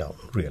touchdown,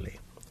 really,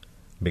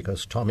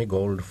 because Tommy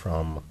Gold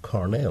from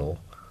Cornell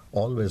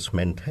always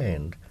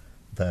maintained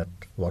that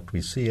what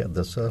we see at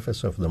the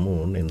surface of the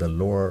moon in the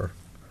lower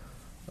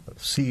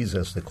seas,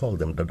 as they call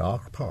them, the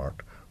dark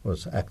part,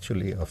 was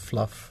actually a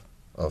fluff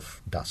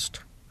of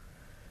dust.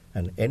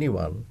 And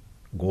anyone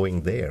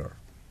going there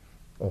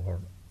or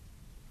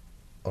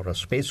a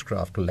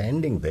spacecraft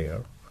landing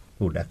there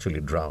would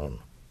actually drown.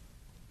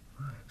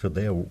 So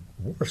there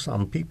were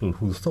some people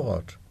who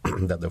thought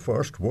that the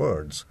first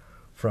words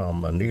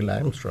from Neil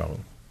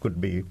Armstrong could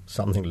be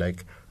something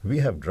like, "We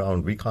have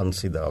drowned, we can't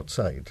see the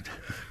outside.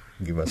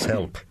 Give us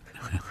help."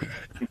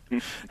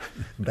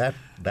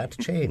 That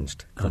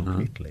changed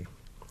completely.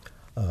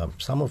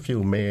 Some of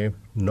you may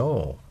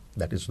know,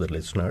 that is the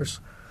listeners,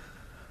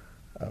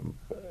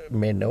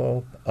 may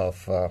know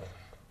of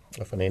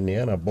an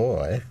Indiana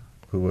boy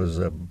who was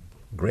a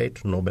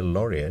great Nobel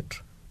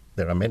laureate.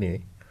 There are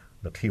many,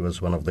 but he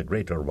was one of the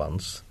greater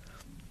ones,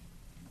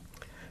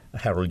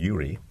 Harold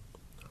Urey,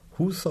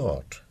 who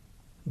thought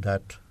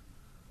that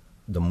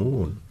the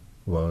moon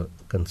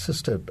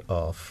consisted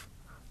of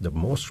the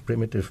most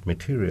primitive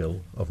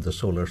material of the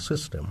solar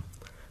system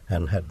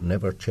and had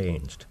never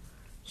changed.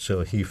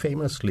 So he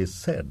famously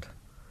said,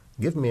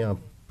 "Give me a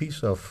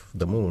piece of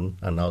the moon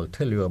and I'll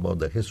tell you about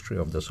the history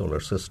of the solar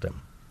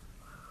system."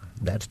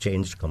 That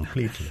changed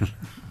completely.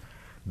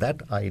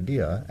 That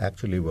idea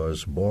actually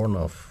was born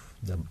of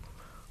the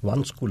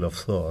one school of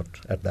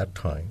thought at that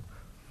time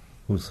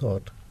who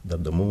thought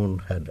that the moon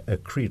had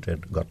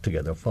accreted, got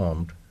together,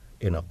 formed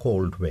in a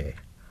cold way.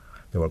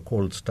 There were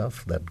cold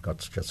stuff that got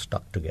just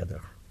stuck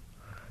together.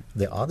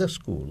 The other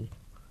school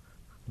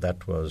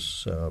that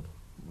was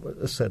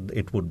said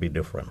it would be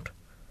different.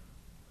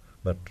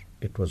 But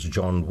it was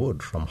John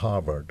Wood from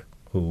Harvard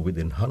who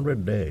within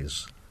 100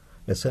 days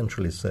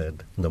essentially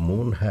said the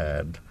moon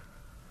had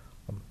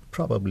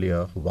probably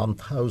a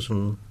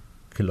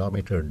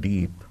 1,000-kilometer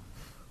deep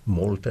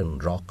molten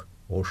rock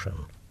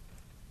ocean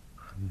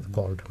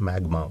called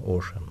magma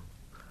ocean.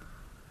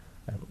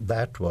 And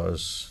that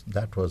was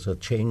a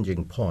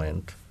changing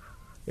point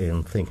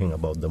in thinking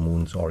about the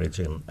moon's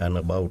origin, and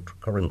about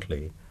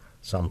currently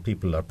some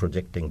people are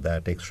projecting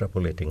that,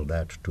 extrapolating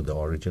that to the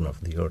origin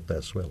of the Earth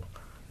as well.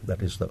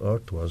 That is, the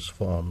Earth was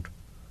formed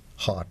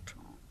hot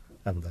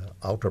and the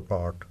outer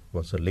part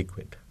was a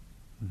liquid.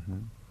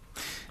 Mm-hmm.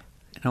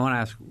 And I want to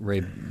ask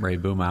Ray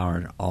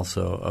Boomhour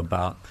also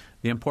about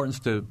the importance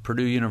to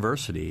Purdue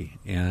University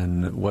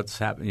and what's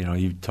happened. You know,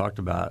 you talked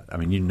about,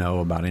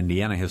 about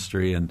Indiana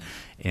history, and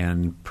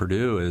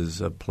Purdue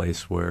is a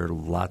place where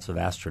lots of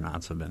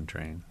astronauts have been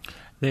trained.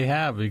 They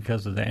have,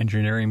 because of the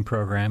engineering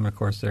program. Of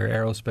course, their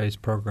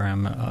aerospace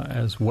program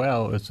as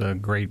well. It's a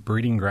great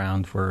breeding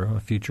ground for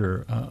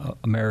future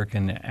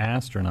American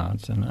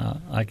astronauts. And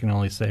I can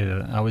only say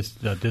that I was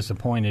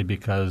disappointed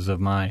because of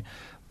my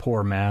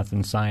poor math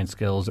and science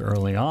skills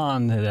early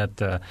on,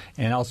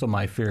 and also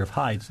my fear of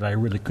heights, that I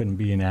really couldn't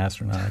be an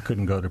astronaut. I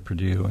couldn't go to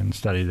Purdue and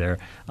study there.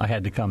 I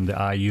had to come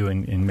to IU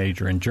and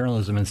major in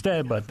journalism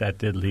instead, but that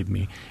did lead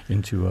me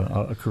into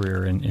a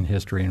career in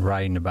history and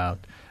writing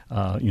about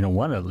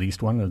one of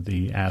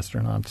the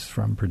astronauts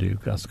from Purdue,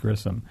 Gus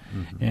Grissom.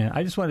 Mm-hmm. And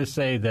I just want to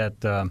say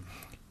that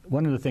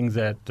one of the things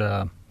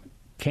that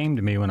came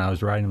to me when I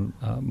was writing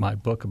my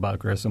book about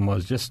Grissom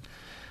was just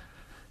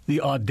the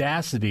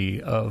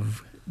audacity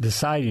of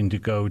deciding to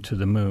go to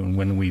the moon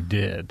when we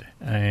did,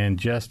 and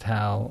just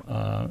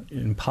how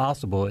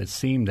impossible it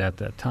seemed at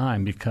that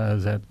time,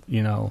 because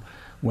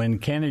when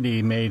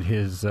Kennedy made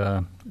his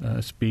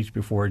speech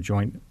before a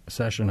joint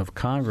session of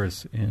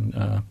Congress in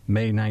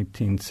May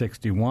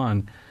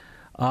 1961,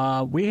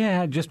 we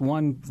had just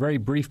one very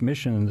brief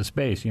mission into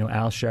space.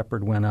 Al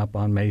Shepard went up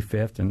on May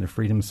 5th in the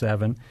Freedom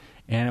 7,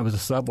 and it was a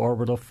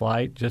suborbital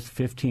flight, just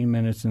 15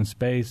 minutes in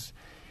space.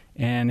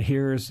 And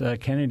here's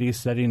Kennedy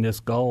setting this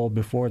goal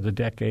before the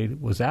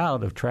decade was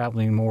out of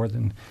traveling more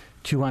than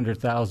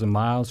 200,000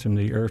 miles from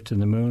the Earth to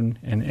the moon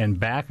and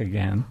back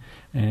again,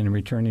 and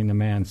returning the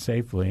man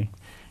safely.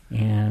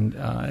 And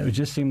it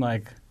just seemed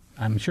like,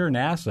 I'm sure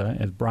NASA,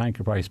 as Brian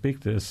could probably speak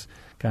to this,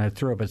 kind of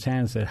threw up its hand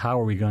and said, how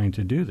are we going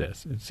to do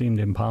this? It seemed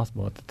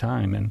impossible at the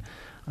time. And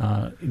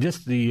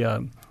just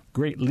the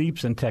great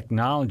leaps in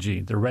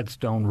technology, the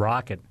Redstone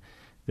rocket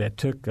that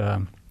took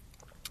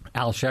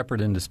Al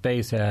Shepard into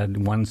space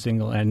had one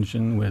single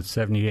engine with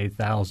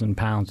 78,000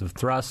 pounds of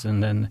thrust,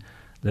 and then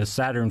the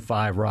Saturn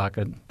V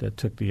rocket that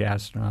took the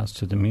astronauts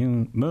to the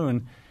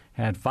moon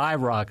had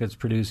 5 rockets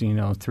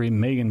producing 3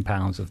 million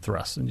pounds of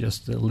thrust, and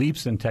just the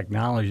leaps in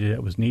technology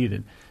that was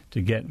needed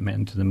to get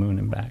men to the moon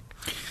and back.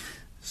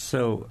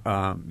 So,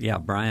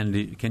 Brian,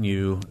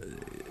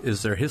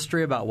 is there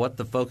history about what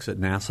the folks at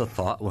NASA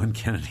thought when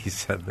Kennedy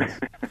said this?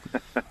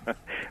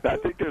 I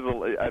think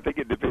I think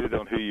it depended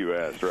on who you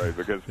asked, right?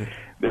 Because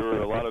there were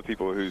a lot of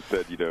people who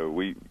said,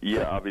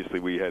 obviously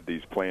we had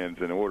these plans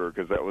in order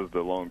because that was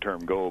the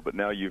long-term goal, but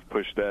now you've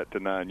pushed that to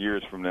 9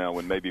 years from now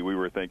when maybe we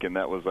were thinking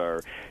that was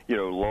our,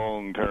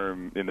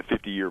 long-term in the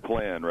 50-year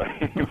plan,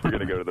 right? We're going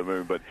to go to the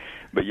moon, but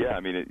yeah, I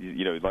mean,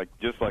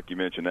 just like you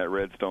mentioned, that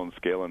Redstone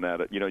scale and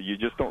that, you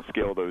just don't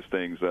scale those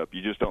things up.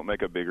 You just don't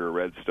make a bigger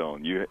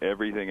Redstone.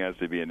 Everything has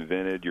to be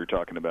invented. You're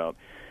talking about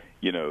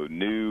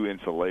new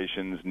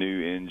installations,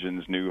 new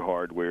engines, new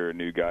hardware,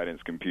 new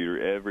guidance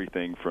computer.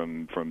 Everything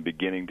from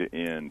beginning to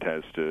end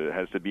has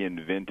to be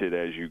invented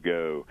as you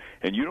go.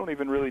 And you don't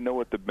even really know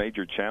what the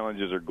major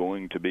challenges are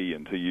going to be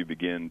until you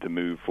begin to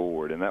move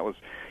forward. And that was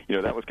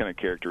kind of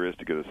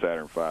characteristic of the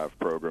Saturn V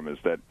program, is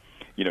that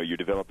you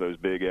develop those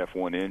big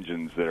F1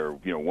 engines that are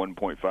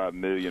 1.5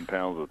 million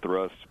pounds of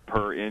thrust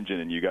per engine,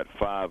 and you got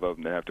 5 of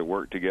them that have to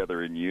work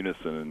together in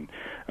unison.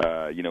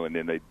 And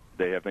then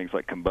they have things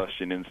like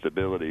combustion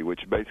instability,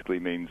 which basically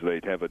means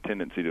they have a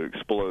tendency to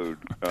explode,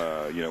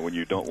 when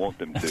you don't want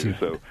them to.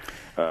 So,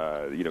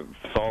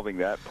 solving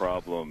that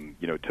problem,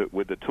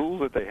 with the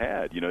tools that they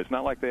had, it's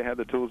not like they had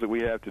the tools that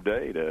we have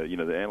today. The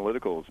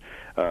analyticals,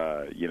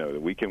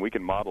 we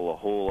can model a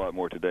whole lot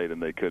more today than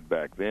they could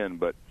back then,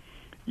 but.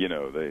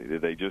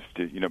 They just,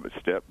 but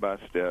step by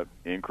step,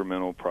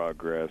 incremental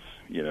progress,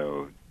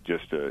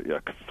 just a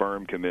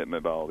firm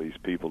commitment by all these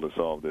people to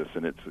solve this.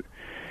 And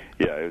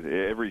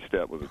every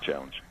step was a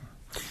challenge.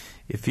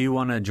 If you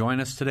want to join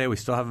us today, we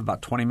still have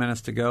about 20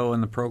 minutes to go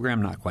in the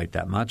program, not quite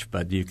that much,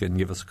 but you can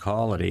give us a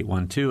call at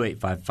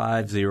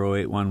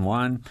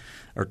 812-855-0811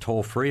 or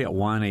toll free at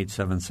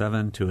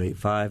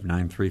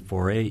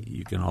 1-877-285-9348.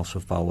 You can also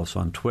follow us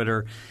on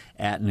Twitter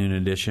at Noon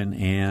Edition,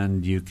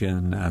 and you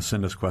can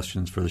send us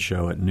questions for the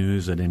show at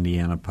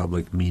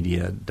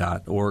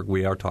news@indianapublicmedia.org.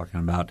 We are talking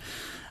about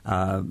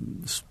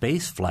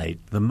space flight,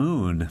 the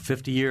moon,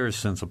 50 years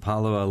since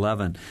Apollo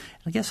 11.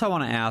 I guess I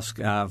want to ask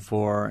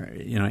for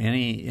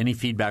any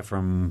feedback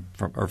from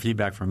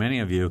any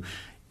of you.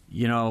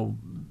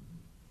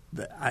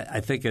 I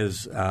think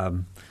as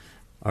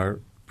our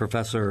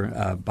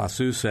Professor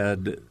Basu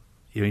said,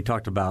 he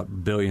talked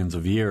about billions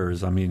of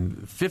years. I mean,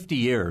 50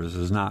 years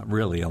is not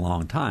really a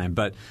long time,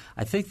 but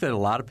I think that a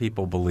lot of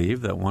people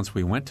believe that once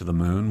we went to the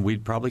moon,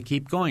 we'd probably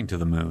keep going to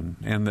the moon,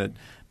 and that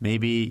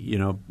maybe,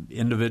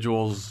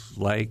 individuals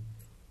like,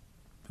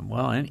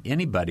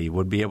 anybody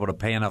would be able to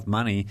pay enough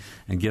money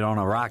and get on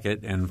a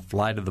rocket and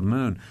fly to the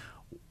moon.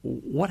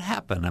 What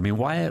happened? I mean,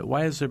 why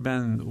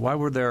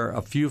were there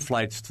a few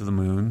flights to the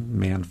moon,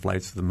 manned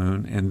flights to the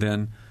moon, and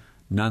then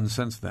none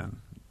since then?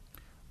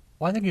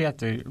 Well, I think you have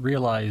to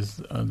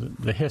realize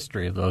the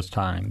history of those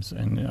times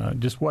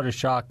and just what a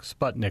shock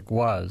Sputnik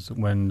was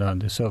when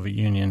the Soviet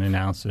Union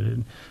announced it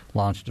and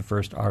launched the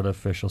first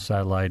artificial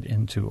satellite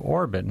into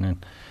orbit,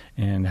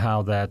 and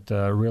how that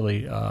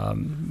really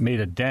made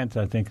a dent,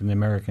 I think, in the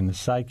American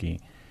psyche.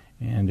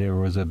 And there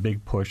was a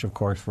big push, of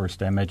course, for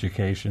STEM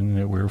education,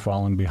 that we were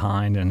falling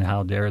behind, and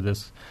how dare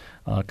this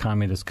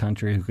communist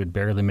country who could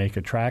barely make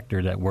a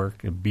tractor that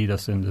worked beat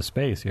us into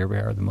space. Here we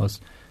are, the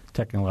most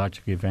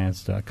technologically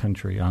advanced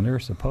country on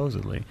Earth,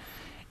 supposedly.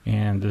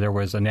 And there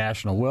was a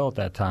national will at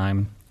that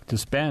time to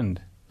spend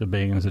the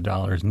billions of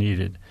dollars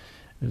needed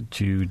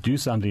to do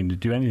something, to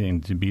do anything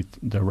to beat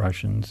the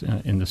Russians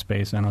into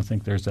space. I don't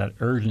think there's that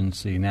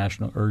urgency,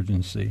 national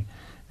urgency,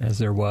 as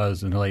there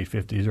was in the late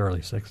 50s, early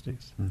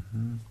 60s.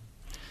 Mm-hmm.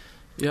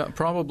 Yeah,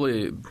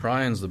 probably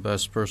Brian's the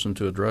best person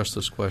to address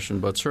this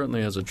question, but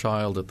certainly as a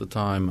child at the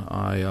time,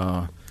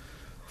 I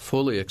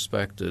fully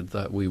expected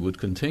that we would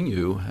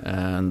continue,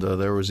 and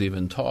there was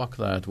even talk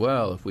that,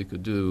 well, if we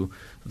could do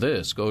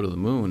this, go to the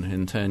moon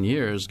in 10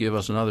 years, give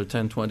us another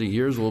 10, 20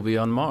 years, we'll be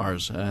on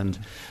Mars. And,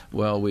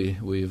 well,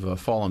 we've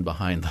fallen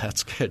behind that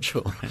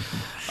schedule.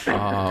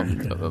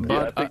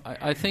 But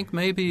I think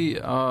maybe,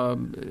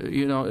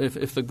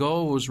 if the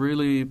goal was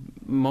really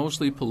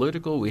mostly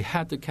political, we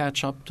had to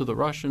catch up to the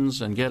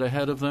Russians and get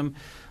ahead of them.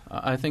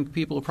 I think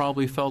people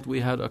probably felt we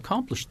had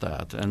accomplished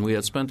that, and we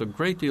had spent a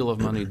great deal of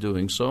money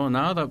doing so. And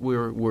now that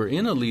we're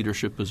in a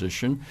leadership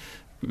position,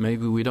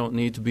 maybe we don't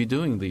need to be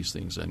doing these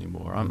things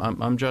anymore.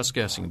 I'm just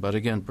guessing, but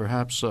again,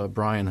 perhaps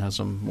Brian has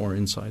some more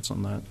insights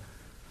on that.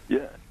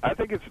 Yeah, I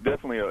think it's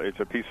definitely it's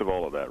a piece of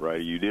all of that,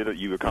 right?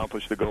 You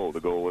accomplished the goal.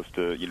 The goal was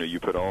to you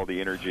put all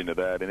the energy into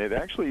that, and it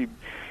actually.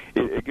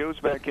 It goes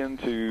back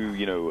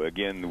into,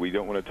 again, we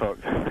don't want to talk,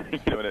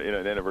 in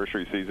an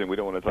anniversary season, we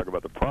don't want to talk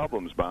about the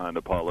problems behind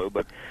Apollo,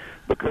 but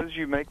because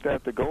you make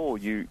that the goal,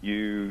 you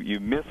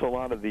miss a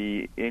lot of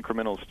the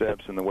incremental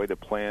steps in the way the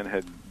plan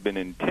had been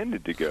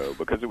intended to go,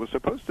 because it was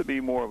supposed to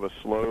be more of a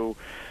slow,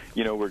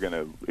 we're going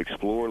to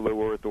explore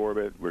low Earth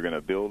orbit, we're going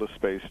to build a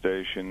space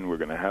station, we're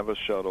going to have a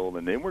shuttle,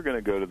 and then we're going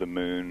to go to the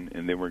moon,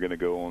 and then we're going to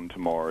go on to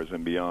Mars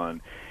and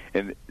beyond.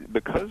 And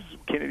because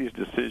Kennedy's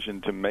decision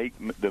to make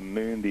the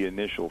moon the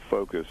initial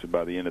focus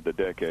by the end of the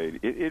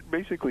decade, it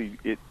basically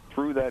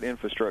threw that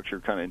infrastructure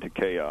kind of into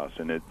chaos,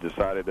 and it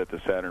decided that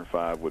the Saturn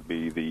V would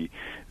be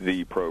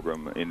the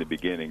program in the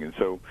beginning. And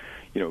so,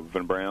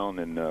 Von Braun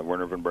and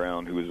Werner von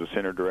Braun, who was the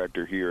center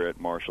director here at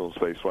Marshall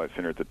Space Flight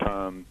Center at the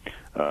time,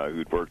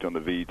 who'd worked on the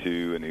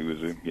V2, and he was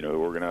the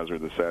organizer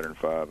of the Saturn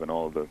V and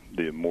all of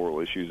the moral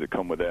issues that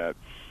come with that.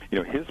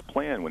 His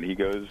plan when he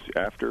goes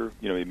after,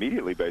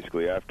 immediately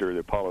basically after the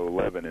Apollo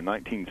 11 in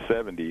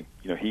 1970,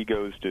 he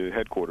goes to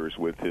headquarters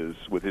with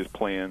his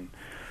plan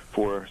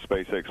for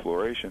space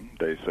exploration.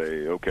 They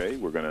say, okay,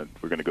 we're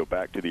gonna go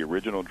back to the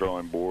original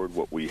drawing board,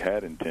 what we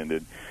had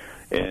intended,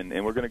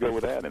 and we're going to go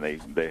with that. And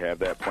they have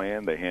that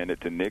plan. They hand it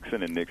to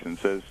Nixon, and Nixon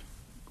says,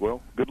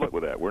 well, good luck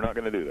with that. We're not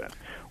going to do that.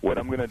 What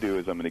I'm going to do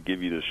is I'm going to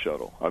give you this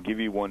shuttle. I'll give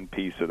you one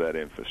piece of that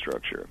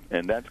infrastructure.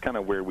 And that's kind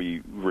of where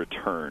we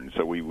returned.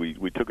 So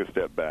we took a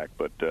step back.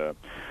 But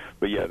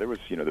yeah, there was,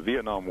 the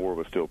Vietnam War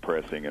was still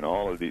pressing, and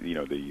all of the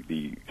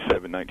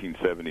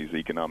 1970s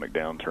economic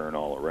downturn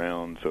all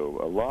around. So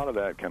a lot of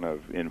that kind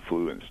of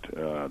influenced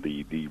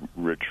the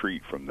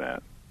retreat from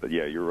that. But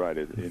yeah, you're right.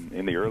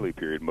 In the early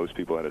period, most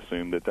people had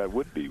assumed that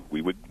would be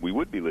we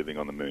would be living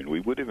on the moon. We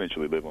would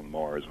eventually live on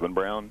Mars. Von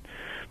Braun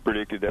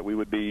predicted that we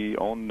would be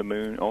on the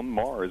moon, on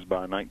Mars,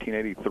 by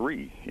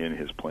 1983 in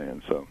his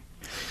plan. So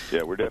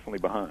yeah, we're definitely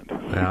behind.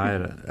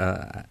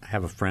 I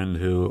have a friend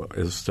who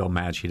is still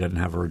mad she doesn't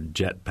have her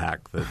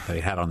jetpack that they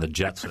had on the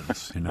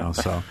Jetsons.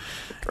 So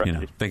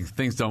right.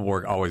 Things don't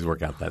always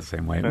work out that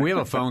same way. We have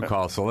a phone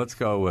call, so let's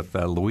go with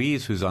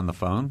Louise, who's on the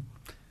phone.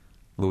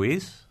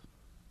 Louise?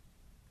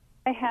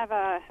 I have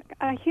a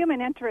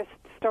human interest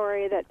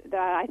story that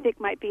I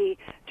think might be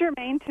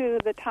germane to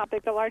the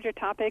topic, the larger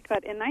topic.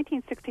 But in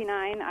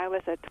 1969, I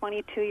was a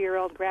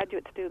 22-year-old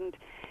graduate student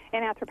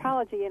in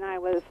anthropology, and I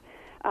was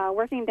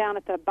working down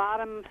at the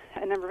bottom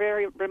in a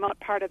very remote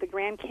part of the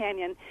Grand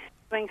Canyon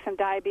doing some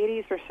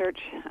diabetes research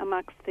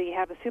amongst the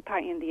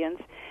Havasupai Indians.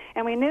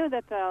 And we knew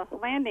that the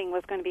landing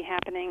was going to be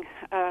happening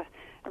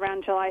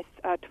around July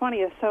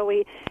 20th, so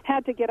we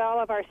had to get all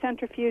of our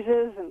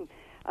centrifuges and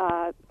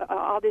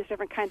all these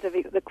different kinds of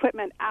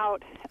equipment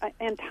out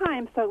in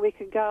time so we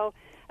could go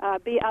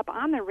be up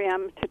on the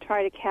rim to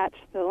try to catch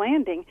the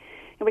landing.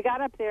 And we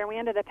got up there, and we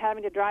ended up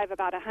having to drive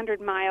about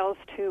 100 miles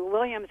to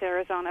Williams,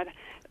 Arizona,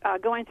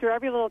 going through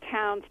every little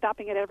town,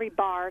 stopping at every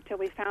bar till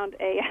we found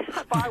a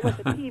bar with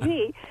a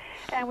TV.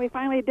 And we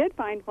finally did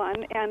find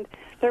one, and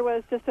there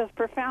was just this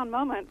profound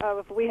moment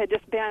of we had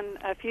just been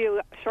a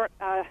few short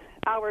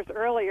hours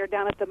earlier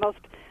down at the most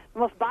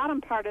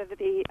bottom part of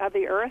the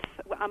earth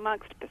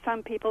amongst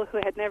some people who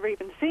had never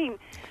even seen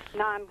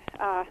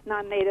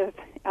non-native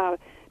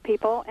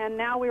people, and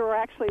now we were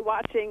actually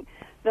watching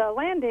the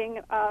landing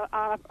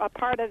on a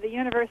part of the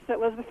universe that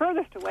was the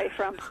furthest away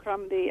from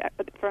the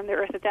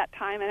Earth at that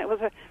time, and it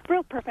was a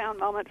real profound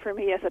moment for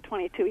me as a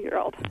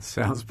 22-year-old. It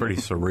sounds pretty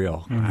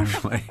surreal,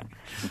 actually.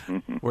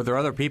 Were there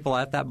other people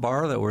at that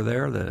bar that were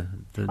there?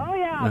 Oh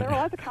yeah, there were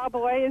lots of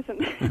cowboys,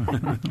 and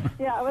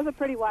yeah, it was a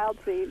pretty wild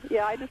scene.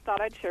 Yeah, I just thought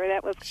I'd share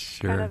that. Was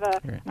kind of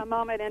a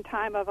moment in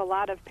time of a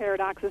lot of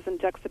paradoxes and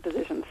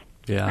juxtapositions.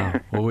 Yeah,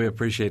 well, we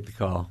appreciate the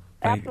call.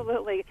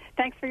 Absolutely.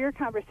 Thanks for your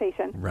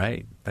conversation.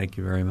 Right. Thank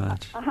you very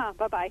much.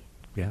 Bye-bye.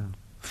 Yeah.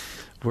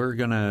 We're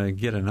going to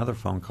get another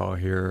phone call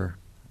here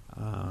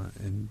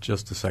in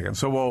just a second.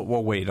 So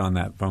we'll wait on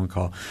that phone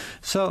call.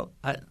 So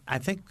I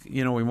think,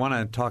 we want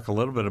to talk a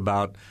little bit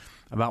about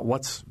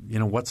what's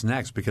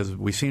next, because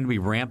we seem to be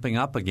ramping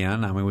up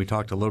again. I mean, we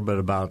talked a little bit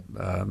about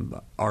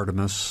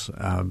Artemis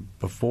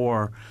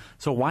before.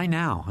 So why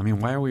now? I mean,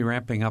 why are we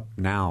ramping up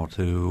now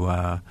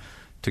to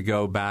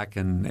go back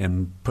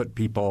and put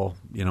people,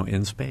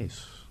 in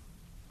space?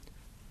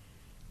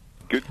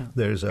 Good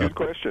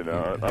question.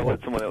 I'll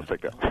let someone else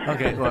take that.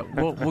 Okay,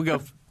 well, we'll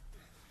go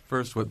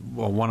first with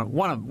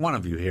one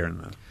of you here.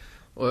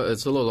 Well,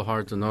 it's a little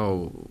hard to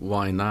know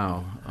why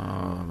now.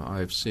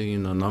 I've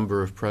seen a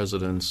number of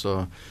presidents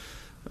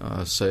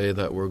say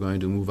that we're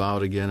going to move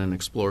out again and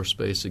explore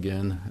space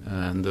again,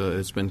 and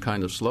it's been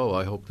kind of slow.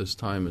 I hope this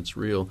time it's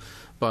real.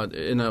 But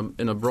in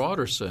a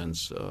broader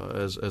sense,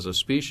 as a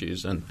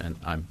species, and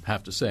I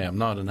have to say I'm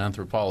not an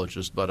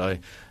anthropologist, but I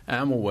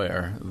am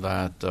aware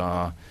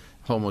that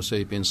Homo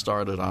sapiens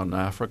started out in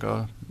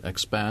Africa,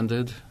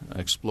 expanded,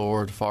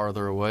 explored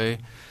farther away.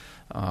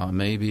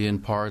 Maybe in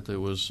part it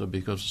was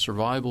because of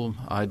survival.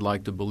 I'd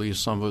like to believe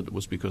some of it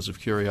was because of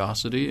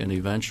curiosity, and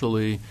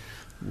eventually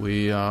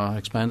we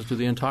expanded to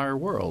the entire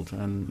world.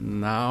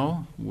 And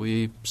now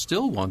we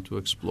still want to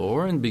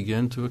explore and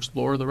begin to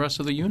explore the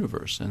rest of the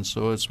universe. And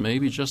so it's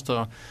maybe just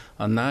a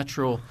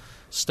natural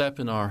step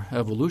in our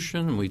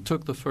evolution. We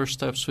took the first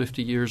steps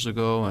 50 years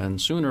ago,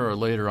 and sooner or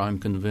later I'm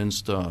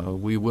convinced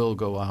we will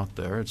go out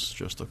there. It's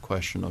just a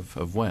question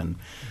of when.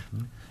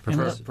 Mm-hmm.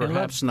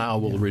 Perhaps now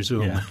we'll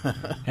resume. Yeah.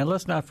 And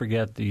let's not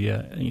forget the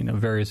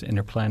various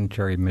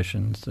interplanetary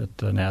missions that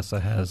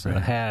NASA has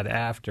had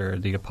after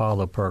the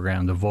Apollo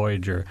program, the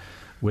Voyager,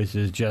 which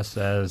is just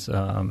as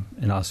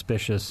an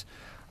auspicious,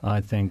 I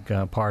think,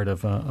 part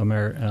of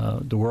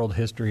the world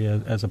history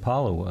as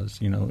Apollo was.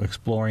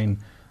 Exploring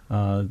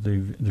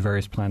the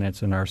various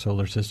planets in our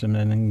solar system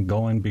and then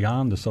going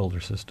beyond the solar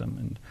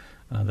system.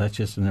 And that's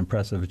just an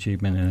impressive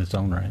achievement in its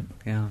own right.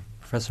 Yeah.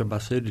 Professor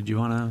Basu, did you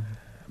want to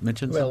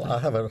mention something? Well, I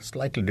have a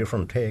slightly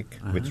different take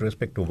with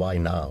respect to why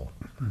now.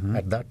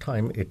 At that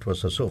time, it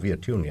was the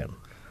Soviet Union.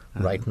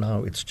 Right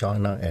now, it's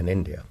China and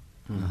India.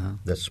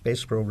 The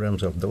space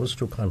programs of those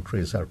two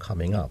countries are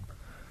coming up.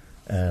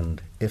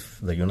 And if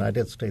the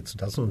United States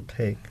doesn't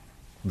take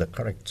the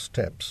correct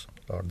steps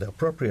or the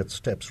appropriate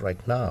steps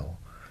right now,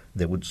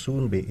 they would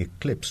soon be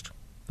eclipsed,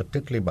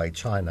 particularly by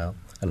China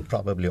and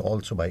probably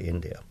also by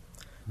India.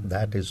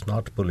 That is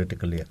not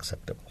politically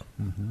acceptable.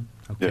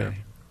 Okay. Yeah.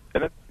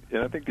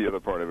 And I think the other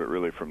part of it,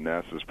 really, from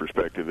NASA's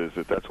perspective, is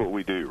that that's what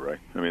we do, right?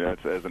 I mean,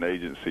 that's as an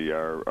agency,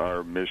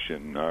 our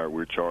mission.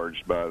 We're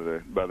charged by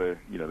the the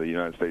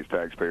United States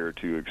taxpayer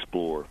to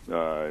explore.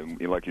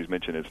 Like you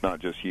mentioned, it's not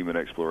just human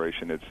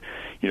exploration. It's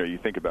you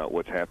think about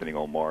what's happening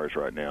on Mars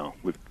right now.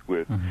 With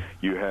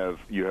you have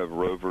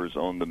rovers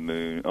on the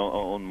moon,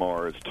 on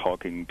Mars,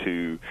 talking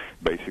to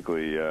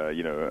basically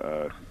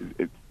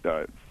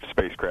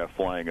spacecraft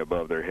flying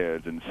above their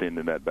heads and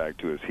sending that back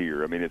to us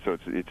here. I mean, it's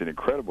an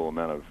incredible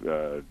amount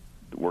of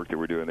work that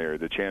we're doing there.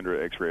 The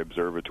Chandra X-ray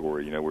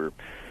Observatory,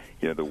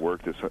 the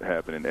work that's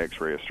happened in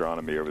X-ray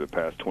astronomy over the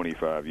past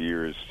 25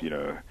 years,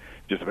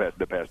 just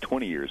the past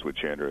 20 years with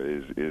Chandra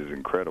is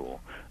incredible.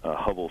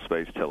 Hubble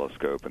Space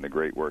Telescope and the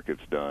great work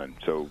it's done.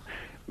 So,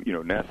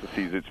 NASA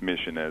sees its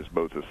mission as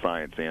both a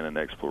science and an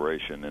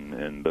exploration,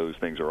 and those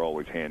things are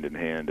always hand in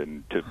hand.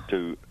 And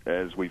to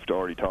as we've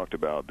already talked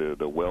about,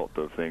 the wealth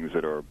of things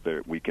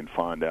that we can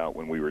find out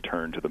when we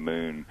return to the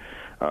moon.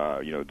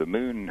 The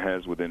moon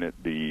has within it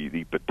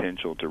the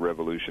potential to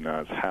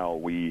revolutionize how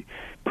we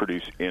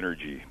produce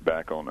energy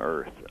back on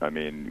Earth. I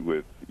mean,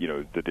 with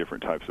the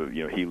different types of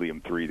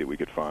helium-3 that we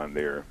could find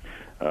there.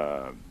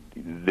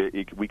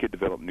 We could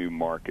develop new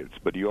markets,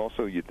 but you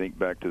think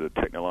back to the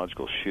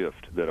technological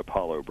shift that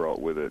Apollo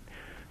brought with it,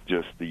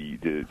 just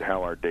the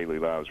how our daily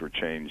lives were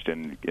changed,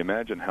 and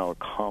imagine how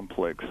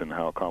complex and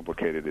how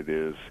complicated it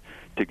is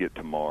to get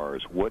to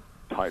Mars. What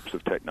types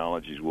of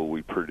technologies will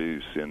we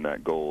produce in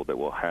that goal that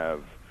will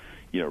have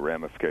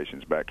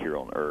ramifications back here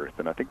on Earth?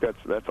 And I think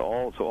that's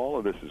all. So all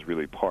of this is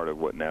really part of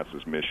what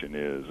NASA's mission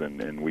is,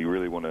 and we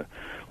really want to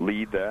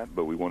lead that,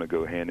 but we want to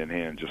go hand in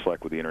hand, just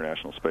like with the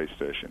International Space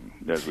Station,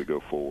 as we go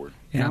forward.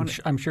 Yeah,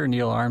 I'm sure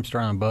Neil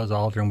Armstrong and Buzz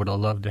Aldrin would have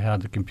loved to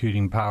have the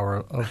computing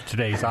power of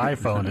today's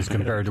iPhone as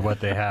compared to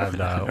what they had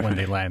when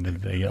they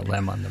landed the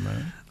LEM on the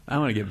moon. I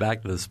want to get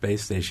back to the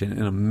space station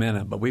in a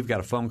minute, but we've got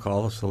a phone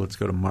call, so let's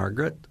go to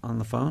Margaret on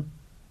the phone.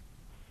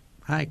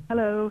 Hi.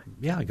 Hello.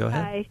 Yeah, go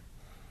ahead. Hi.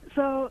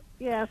 So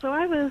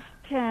I was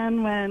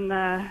 10 when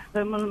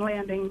the moon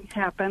landing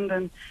happened,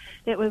 and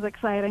it was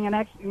exciting. And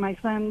actually, my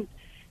son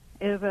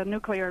is a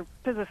nuclear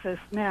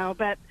physicist now.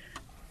 But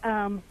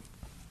but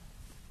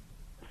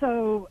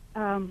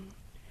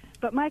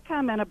my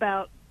comment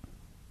about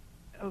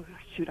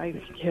I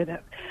hear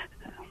that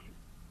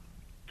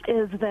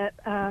is that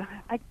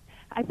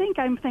I think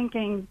I'm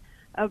thinking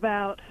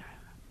about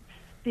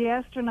the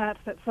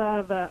astronauts that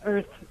saw the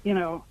Earth,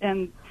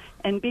 and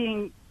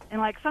being. And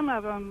like some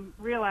of them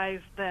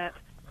realized that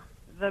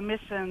the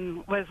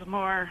mission was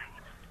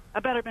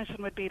a better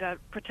mission would be to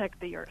protect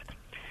the Earth.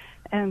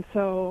 And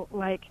so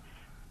like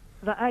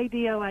the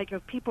idea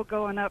of people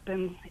going up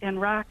in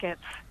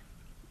rockets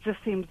just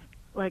seems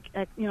like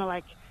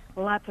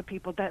lots of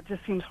people, that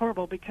just seems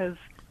horrible because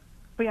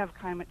we have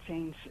climate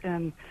change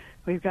and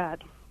it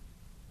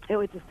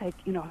would just take,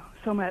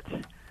 so much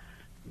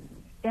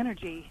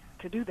energy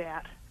to do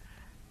that.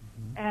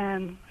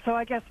 And so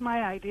I guess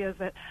my idea is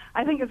that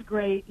I think it's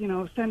great,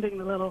 sending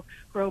the little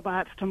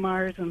robots to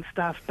Mars and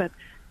stuff, but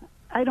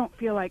I don't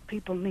feel like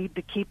people need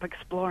to keep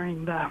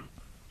exploring the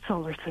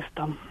solar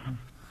system.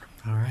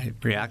 All right.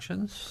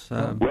 Reactions?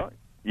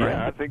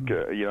 Yeah, I think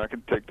I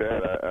can take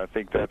that. I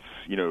think that's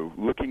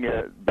looking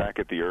back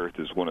at the Earth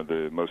is one of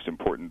the most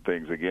important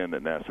things again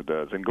that NASA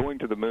does, and going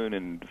to the moon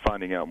and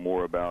finding out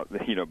more about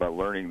about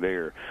learning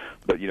there.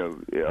 But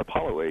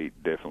Apollo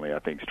 8 definitely I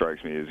think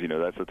strikes me as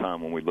that's the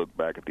time when we look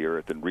back at the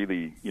Earth and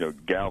really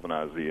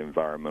galvanize the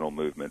environmental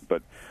movement.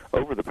 But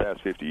over the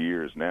past 50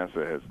 years,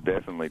 NASA has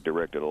definitely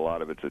directed a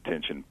lot of its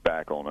attention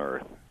back on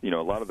Earth. A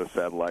lot of the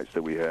satellites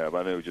that we have.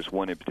 I know just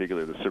one in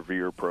particular, the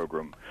Severe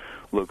program.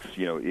 Looks,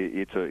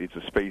 it's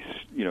a space,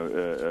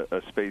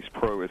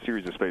 a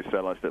series of space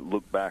satellites that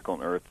look back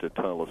on Earth to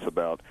tell us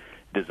about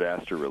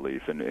disaster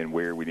relief and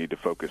where we need to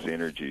focus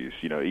energies.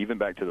 Even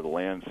back to the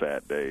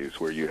Landsat days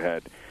where you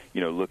had,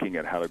 looking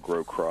at how to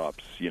grow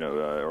crops,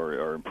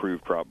 or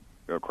improve crop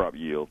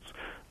yields.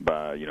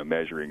 by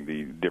measuring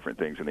the different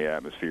things in the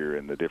atmosphere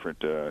and the different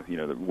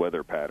the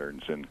weather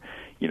patterns and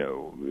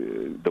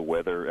the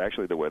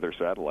weather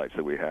satellites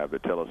that we have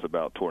that tell us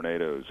about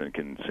tornadoes and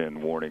can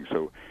send warnings.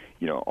 So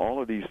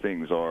all of these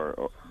things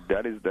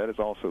that is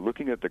also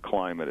looking at the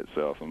climate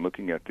itself and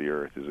looking at the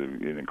Earth is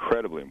an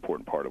incredibly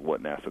important part of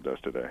what NASA does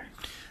today.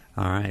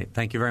 All right.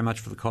 Thank you very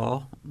much for the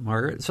call,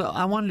 Margaret. So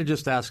I wanted to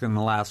just ask in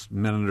the last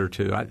minute or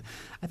two, I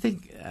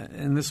think,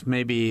 and this I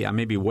may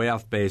be way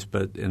off base,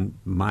 but in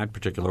my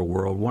particular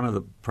world, one of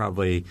the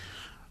probably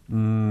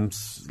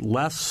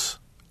less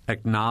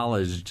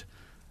acknowledged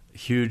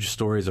huge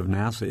stories of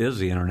NASA is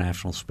the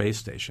International Space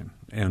Station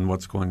and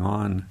what's going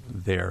on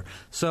there.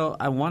 So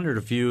I wondered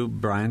if you,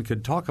 Brian,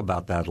 could talk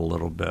about that a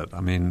little bit.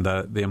 I mean,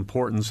 the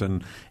importance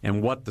and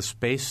what the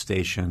space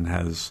station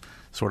has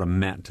sort of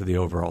meant to the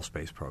overall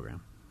space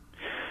program.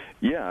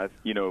 Yeah,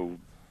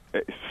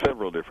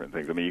 several different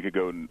things. I mean, you could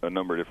go a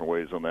number of different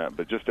ways on that,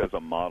 but just as a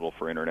model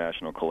for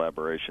international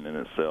collaboration in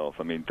itself,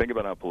 I mean, think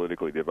about how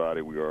politically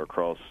divided we are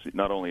across,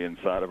 not only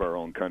inside of our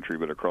own country,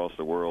 but across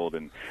the world,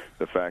 and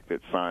the fact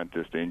that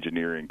scientists,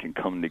 engineering can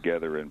come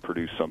together and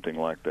produce something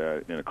like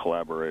that in a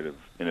collaborative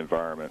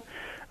environment.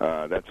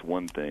 That's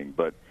one thing,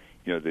 but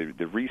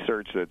the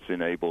research that's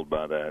enabled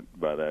by that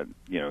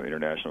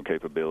international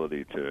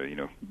capability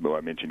to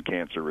I mentioned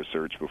cancer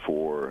research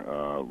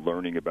before,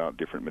 learning about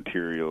different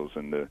materials,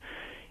 and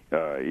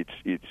it's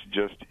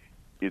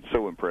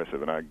so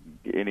impressive. And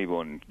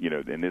anyone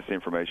and this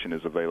information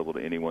is available to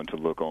anyone to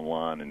look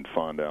online and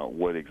find out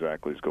what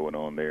exactly is going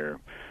on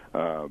there.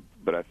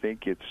 But I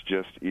think to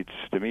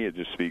me it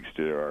just speaks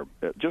to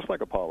just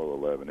like Apollo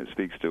 11. It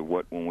speaks to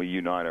when we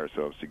unite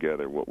ourselves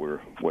together, what we're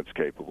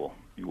capable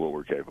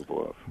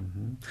of.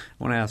 Mm-hmm. I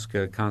want to ask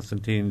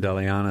Konstantin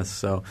Delianis.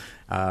 So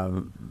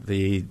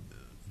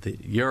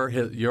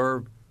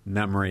your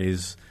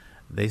memories,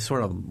 they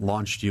sort of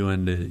launched you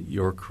into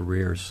your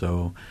career.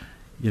 So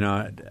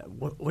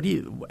what do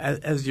you,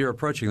 as you're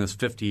approaching this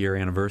 50-year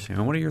anniversary,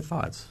 what are your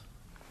thoughts?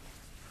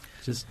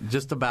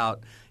 Just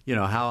about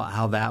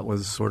how that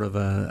was sort of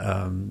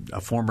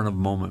a formative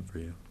moment for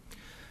you.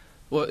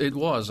 Well, it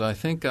was. I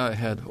think I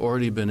had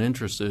already been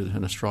interested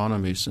in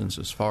astronomy since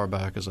as far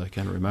back as I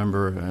can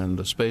remember, and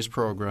the space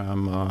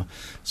program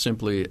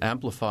simply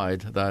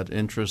amplified that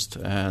interest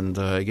and,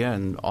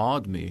 again,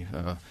 awed me.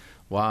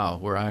 Wow,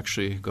 we're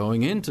actually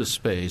going into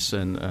space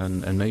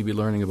and maybe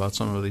learning about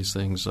some of these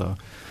things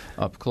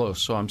up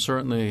close. So I'm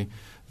certainly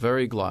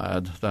very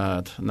glad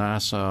that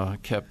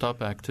NASA kept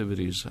up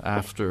activities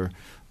after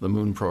the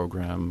moon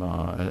program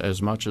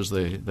as much as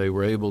they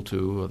were able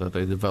to, that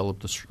they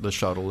developed the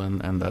shuttle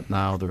and that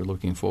now they're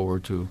looking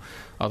forward to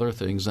other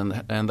things and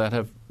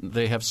that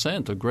they have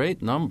sent a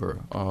great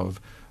number of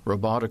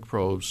robotic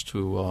probes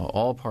to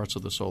all parts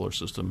of the solar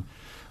system.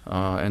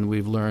 And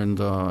we've learned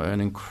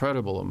an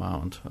incredible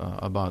amount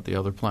about the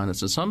other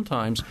planets. And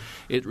sometimes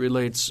it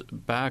relates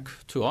back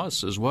to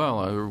us as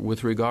well.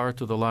 With regard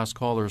to the last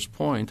caller's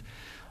point,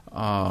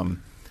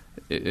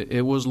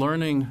 it was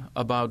learning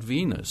about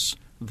Venus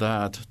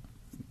that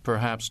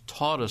perhaps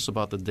taught us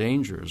about the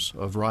dangers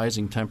of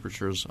rising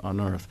temperatures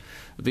on Earth.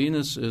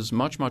 Venus is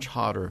much, much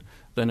hotter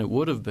than it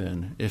would have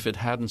been if it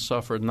hadn't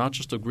suffered not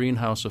just a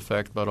greenhouse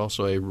effect but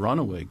also a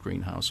runaway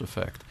greenhouse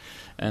effect.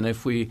 And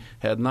if we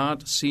had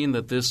not seen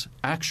that this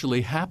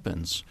actually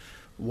happens,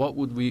 what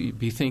would we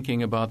be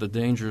thinking about the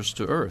dangers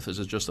to Earth? Is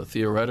it just a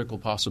theoretical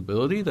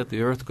possibility that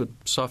the Earth could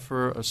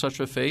suffer such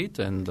a fate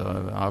and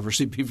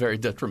obviously be very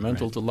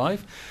detrimental to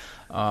life?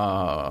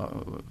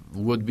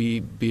 Would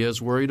we be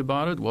as worried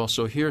about it? Well,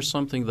 so here's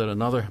something that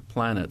another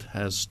planet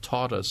has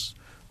taught us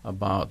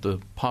about the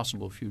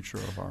possible future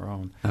of our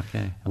own.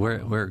 Okay,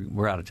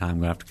 we're out of time. I'm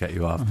going to have to cut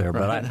you off there,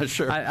 but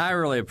sure. I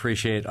really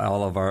appreciate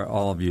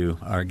all of you.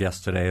 Our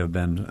guests today have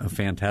been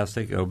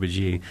fantastic.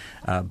 Obiji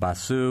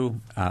Basu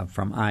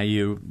from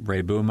IU,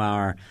 Ray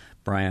Boomauer,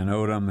 Brian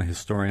Odom,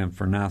 historian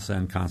for NASA,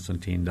 and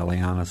Konstantin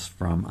Delianis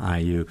from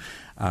IU.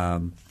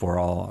 For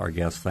all our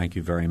guests, thank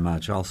you very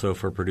much. Also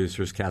for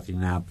producers Kathy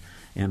Knapp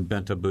and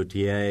Benta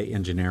Boutier,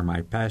 engineer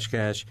Mike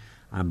Pashkash,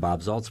 I'm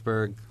Bob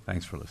Zaltsberg.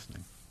 Thanks for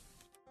listening.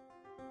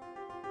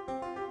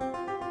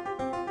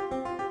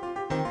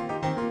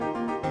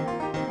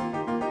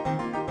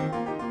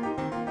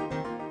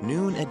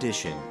 Noon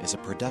Edition is a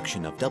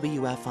production of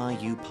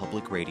WFIU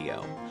Public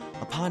Radio.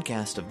 A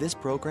podcast of this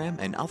program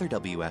and other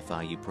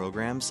WFIU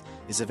programs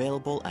is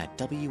available at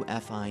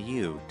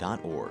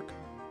WFIU.org.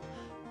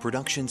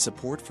 Production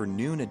support for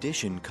Noon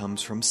Edition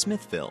comes from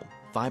Smithville,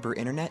 fiber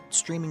internet,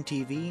 streaming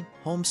TV,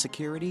 home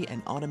security,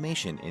 and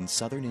automation in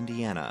southern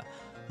Indiana.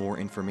 More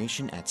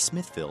information at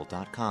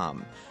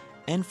smithville.com.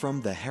 And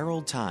from the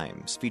Herald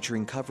Times,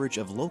 featuring coverage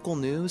of local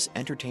news,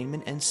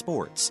 entertainment, and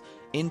sports,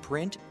 in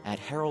print at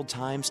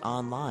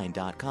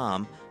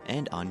heraldtimesonline.com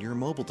and on your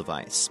mobile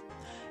device.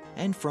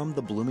 And from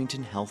the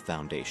Bloomington Health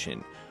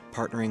Foundation,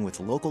 partnering with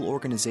local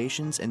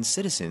organizations and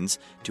citizens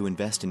to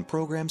invest in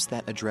programs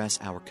that address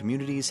our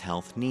community's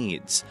health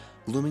needs.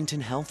 Bloomington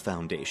Health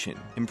Foundation,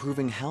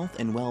 improving health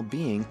and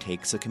well-being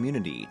takes a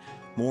community.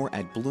 More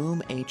at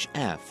bloomhf.org.